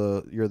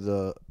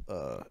the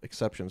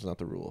exceptions, not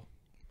the rule.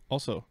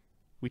 Also,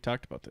 we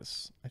talked about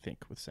this, I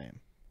think, with Sam,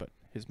 but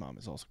his mom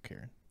is also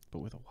Karen, but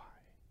with a Y.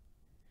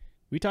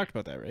 We talked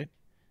about that, right?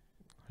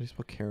 How do you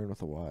spell Karen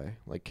with a Y?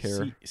 Like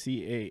care?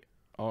 Karyn.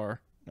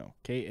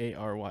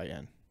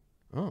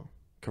 Oh,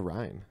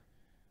 Karine.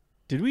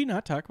 Did we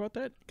not talk about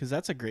that? Because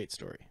that's a great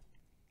story.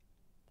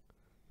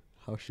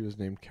 How she was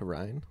named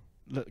Karine?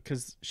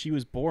 Because she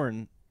was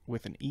born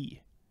with an E.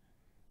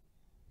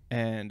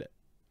 And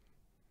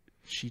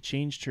she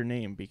changed her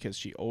name because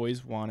she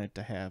always wanted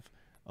to have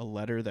a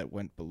letter that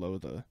went below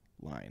the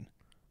line.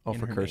 Oh, In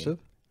for her cursive?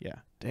 Yeah.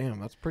 Damn,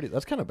 that's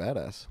kind of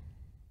badass.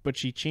 But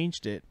she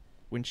changed it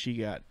when she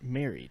got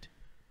married.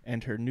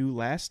 And her new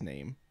last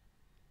name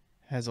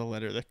has a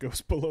letter that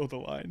goes below the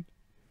line.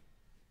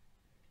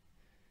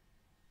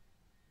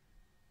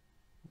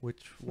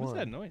 Which What one?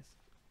 is that noise?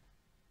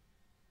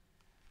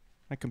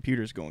 My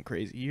computer's going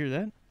crazy. You hear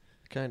that?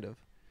 Kind of.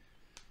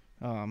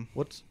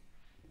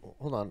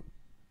 Hold on.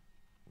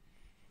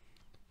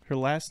 Her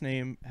last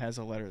name has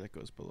a letter that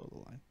goes below the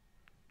line.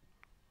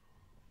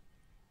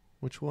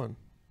 Which one?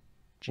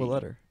 G. What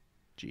letter?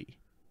 G.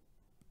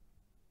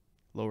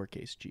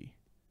 Lowercase g.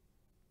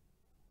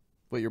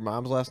 Wait, your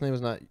mom's last name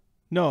is not...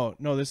 No,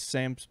 this is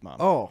Sam's mom.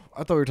 Oh,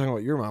 I thought we were talking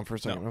about your mom for a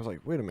second. No. I was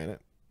like, wait a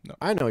minute. No.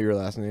 I know your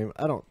last name.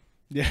 I don't...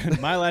 Yeah,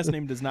 my last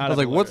name does not I was have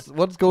like, a letter.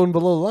 what's going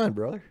below the line,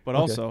 brother? But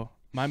Okay. also,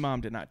 my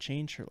mom did not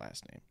change her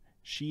last name.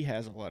 She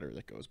has a letter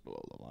that goes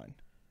below the line.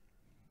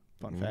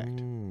 Fun fact.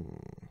 Mm.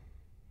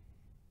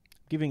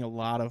 Giving a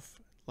lot of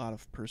a lot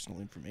of personal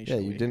information. Yeah,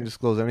 you away didn't here.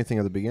 disclose anything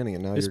at the beginning,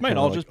 and now This you're might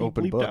kinda all like just be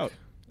open bleeped book. out.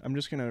 I'm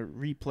just gonna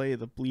replay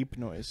the bleep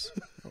noise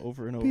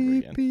over and over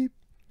Beep again. beep.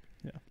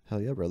 Yeah.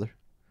 Hell yeah, brother.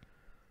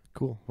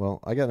 Cool. Well,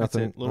 I got That's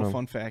nothing. it. Little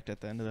fun fact at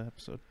the end of the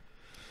episode.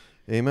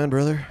 Amen,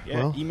 brother.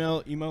 Yeah,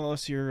 Well, email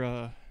us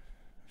your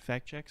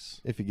fact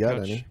checks. if you got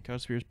any,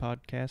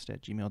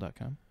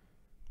 couchbeerspodcast@gmail.com.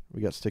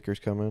 we got stickers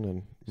coming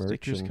and merch.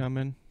 Stickers and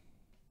coming.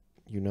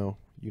 You know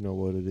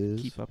what it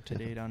is. Keep up to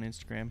date on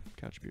Instagram,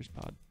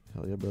 CouchBeersPod.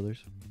 Hell yeah,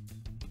 brothers.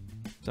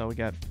 That's all we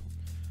got.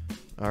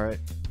 All right.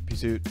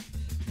 Peace out.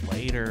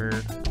 Later.